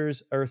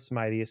Avengers: Earth's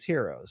Mightiest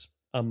Heroes.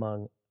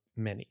 among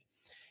many.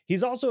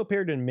 He's also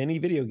appeared in many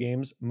video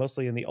games,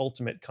 mostly in the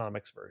Ultimate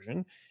Comics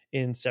version,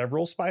 in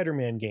several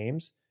Spider-Man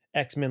games,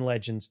 X-Men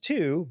Legends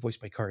 2,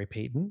 voiced by Kari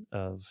Payton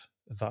of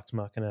Vox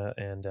Machina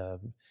and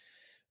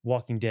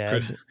Walking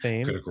Dead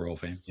fame. Critical Role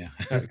fame, yeah.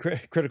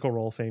 Critical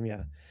Role fame,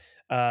 yeah.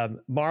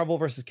 Marvel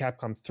vs.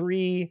 Capcom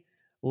 3,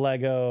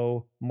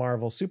 Lego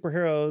Marvel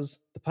Superheroes,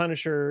 The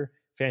Punisher,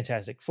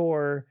 Fantastic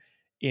Four.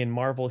 In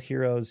Marvel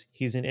Heroes,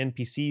 he's an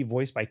NPC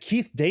voiced by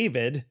Keith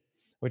David,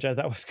 which I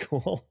thought was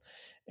cool.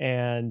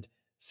 And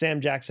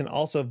Sam Jackson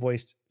also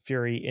voiced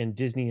Fury in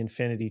Disney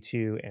Infinity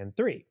 2 and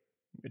 3,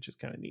 which is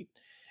kind of neat.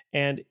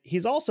 And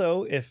he's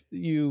also, if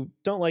you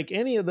don't like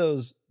any of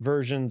those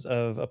versions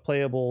of a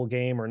playable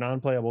game or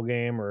non-playable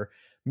game or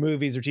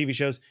movies or TV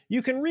shows,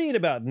 you can read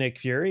about Nick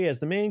Fury as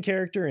the main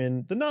character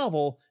in the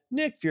novel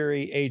Nick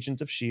Fury,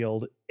 Agents of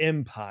S.H.I.E.L.D.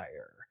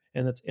 Empire.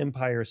 And that's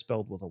Empire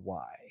spelled with a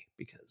Y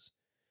because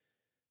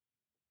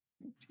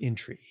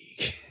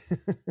intrigue.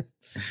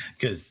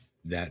 Because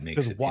that makes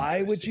Because it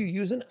why would you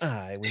use an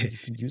I when you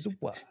can use a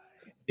Y?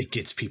 It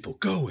gets people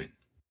going.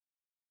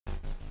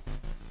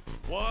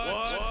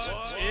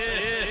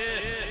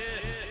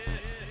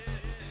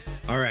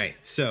 All right,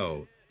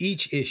 so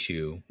each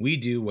issue, we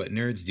do what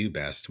nerds do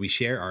best. We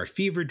share our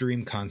fever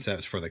dream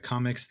concepts for the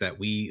comics that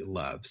we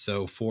love.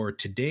 So for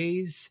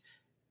today's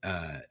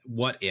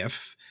What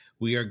If,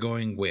 we are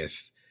going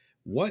with,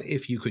 what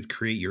if you could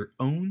create your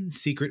own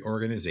secret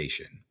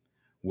organization?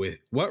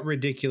 With what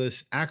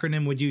ridiculous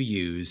acronym would you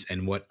use,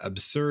 and what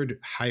absurd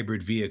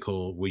hybrid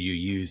vehicle will you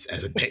use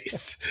as a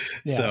base?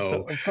 Yeah,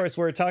 so of course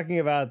we're talking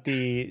about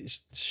the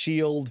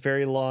SHIELD,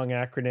 very long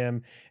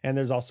acronym, and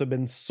there's also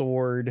been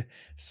SWORD.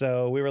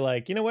 So we were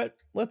like, you know what?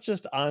 Let's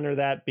just honor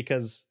that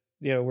because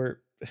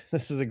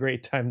this is a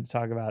great time to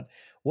talk about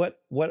what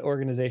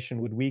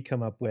organization would we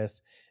come up with.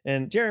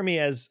 And Jeremy,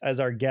 as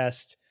our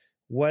guest,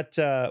 what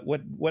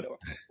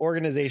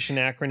organization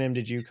acronym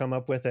did you come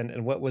up with,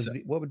 and what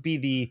would be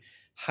the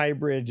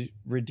hybrid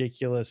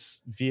ridiculous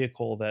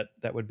vehicle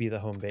that would be the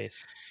home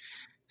base?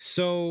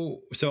 So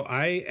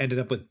I ended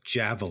up with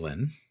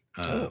Javelin,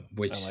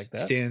 which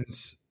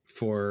stands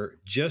for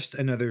just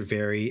another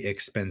very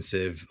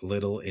expensive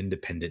little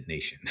independent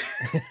nation.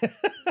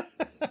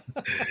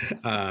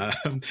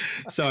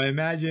 So I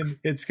imagine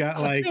it's got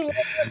like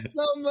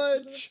so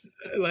much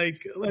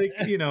like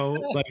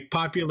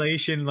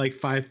population like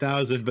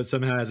 5,000, but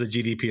somehow has a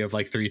GDP of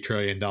like $3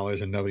 trillion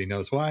and nobody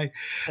knows why.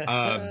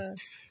 And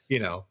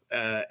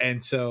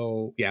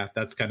so yeah,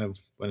 that's kind of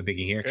what I'm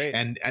thinking here. Great.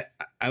 And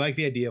I like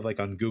the idea of like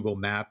on Google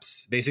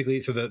Maps,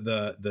 basically. So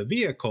the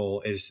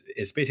vehicle is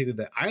basically,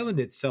 the island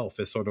itself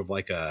is sort of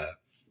like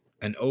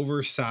an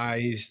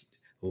oversized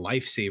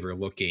lifesaver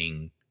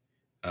looking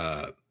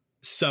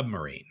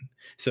submarine.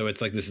 So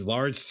it's like this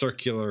large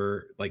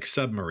circular like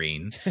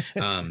submarine.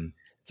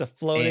 It's a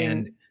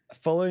floating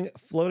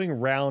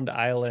round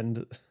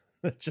island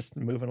that's just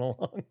moving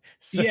along.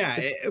 So yeah,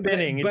 it's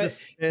spinning. It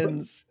just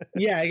spins.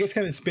 Yeah, it just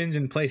kind of spins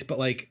in place, but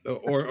like,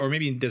 or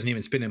maybe it doesn't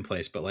even spin in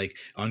place, but like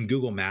on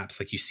Google Maps,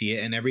 like you see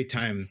it, and every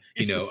time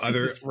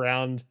other this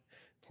round,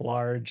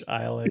 large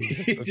island,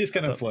 just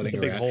kind of floating with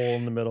a big around. hole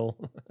in the middle,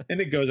 and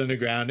it goes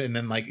underground, and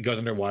then like it goes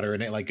underwater,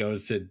 and it like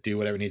goes to do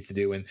whatever it needs to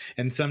do, and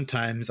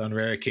sometimes on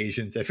rare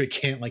occasions, if it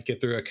can't like get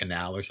through a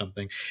canal or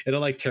something, it'll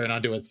like turn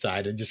onto its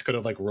side and just kind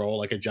of like roll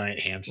like a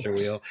giant hamster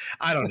wheel.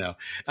 I don't know.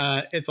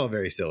 It's all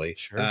very silly.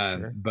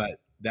 Sure. But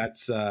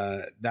that's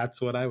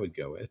what I would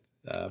go with.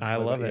 I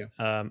love it.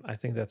 I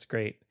think that's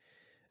great.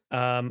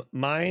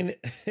 Mine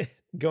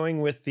going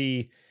with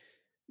the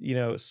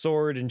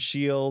sword and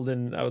shield,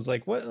 and I was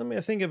like, what? Let me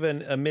think of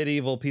a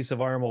medieval piece of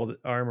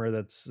armor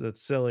that's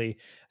silly.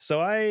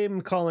 So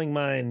I'm calling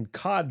mine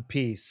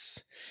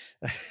Codpiece,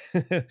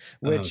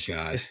 which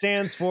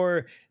stands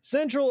for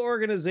Central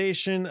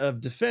Organization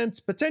of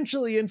Defense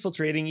Potentially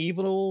Infiltrating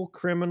Evil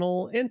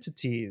Criminal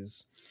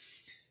Entities.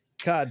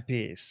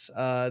 Codpiece.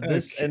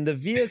 And the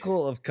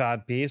vehicle of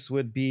Codpiece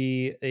would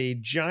be a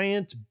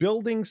giant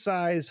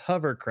building-size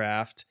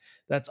hovercraft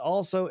that's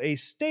also a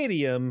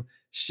stadium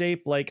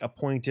shaped like a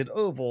pointed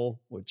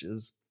oval, which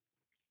is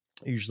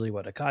usually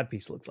what a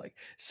codpiece looks like.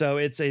 So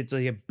it's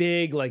like a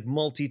big, like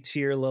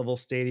multi-tier level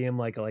stadium,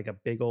 like a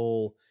big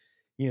old,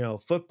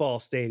 football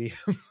stadium.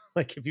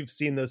 Like if you've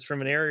seen those from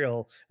an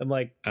aerial, I'm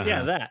like,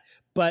 yeah, that.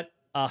 But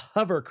a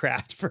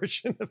hovercraft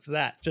version of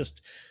that,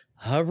 just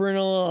hovering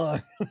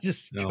along,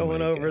 just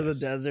going over the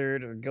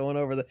desert or going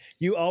over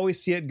you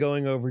always see it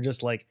going over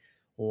just like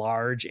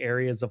large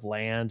areas of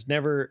land,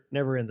 never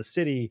in the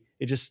city.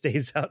 It just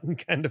stays out in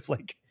kind of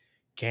like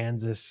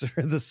Kansas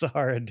or the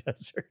Sahara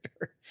Desert,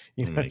 or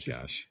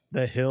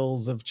the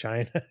hills of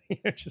China.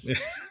 Just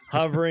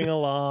hovering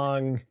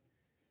along,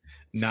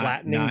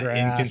 flattening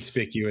grass,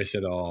 inconspicuous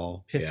at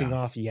all, pissing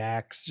off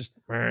yaks. Just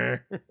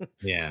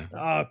yeah.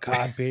 Oh,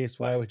 codpiece!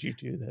 Why would you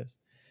do this?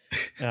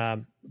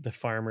 The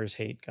farmers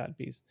hate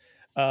codpiece.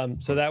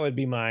 So that would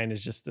be mine.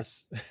 Is just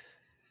this.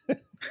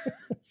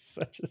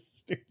 Such a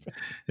stupid.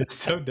 It's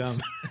so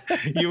dumb.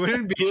 You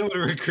wouldn't be able to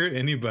recruit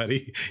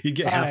anybody. You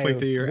get halfway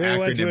through your acronym. We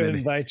want to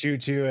invite you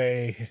to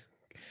a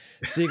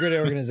secret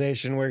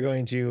organization. We're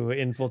going to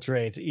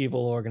infiltrate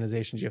evil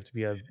organizations. You have to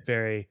be a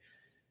very,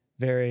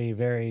 very,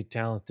 very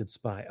talented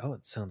spy. Oh,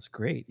 it sounds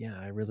great. Yeah,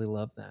 I really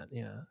love that.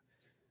 Yeah.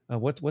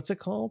 What's it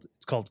called?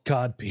 It's called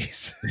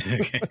Codpiece.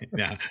 Okay.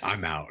 Yeah,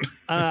 I'm out.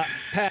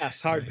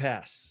 Pass. Hard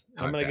pass.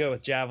 I'm going to go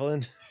with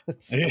Javelin.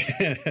 It's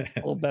a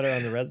little better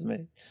on the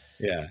resume.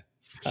 Yeah.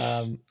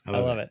 I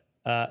love it.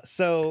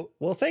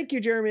 Well, thank you,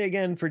 Jeremy,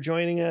 again for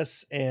joining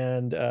us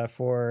and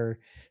for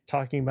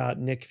talking about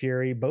Nick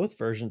Fury, both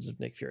versions of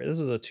Nick Fury. This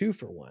was a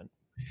 2-for-1.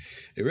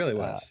 It really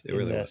was. It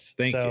really was.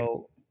 Thank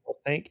you. Well,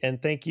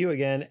 thank you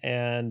again,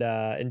 and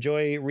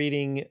enjoy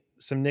reading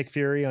some Nick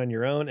Fury on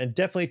your own, and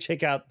definitely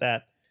check out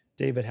that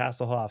David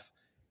Hasselhoff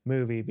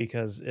movie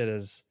because it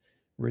is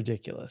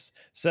ridiculous.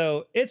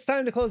 So it's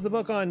time to close the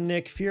book on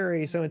Nick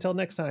Fury. So until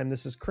next time,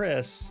 this is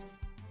Chris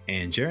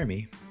and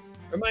Jeremy,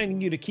 reminding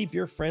you to keep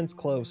your friends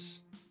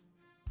close,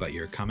 but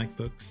your comic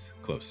books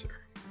closer.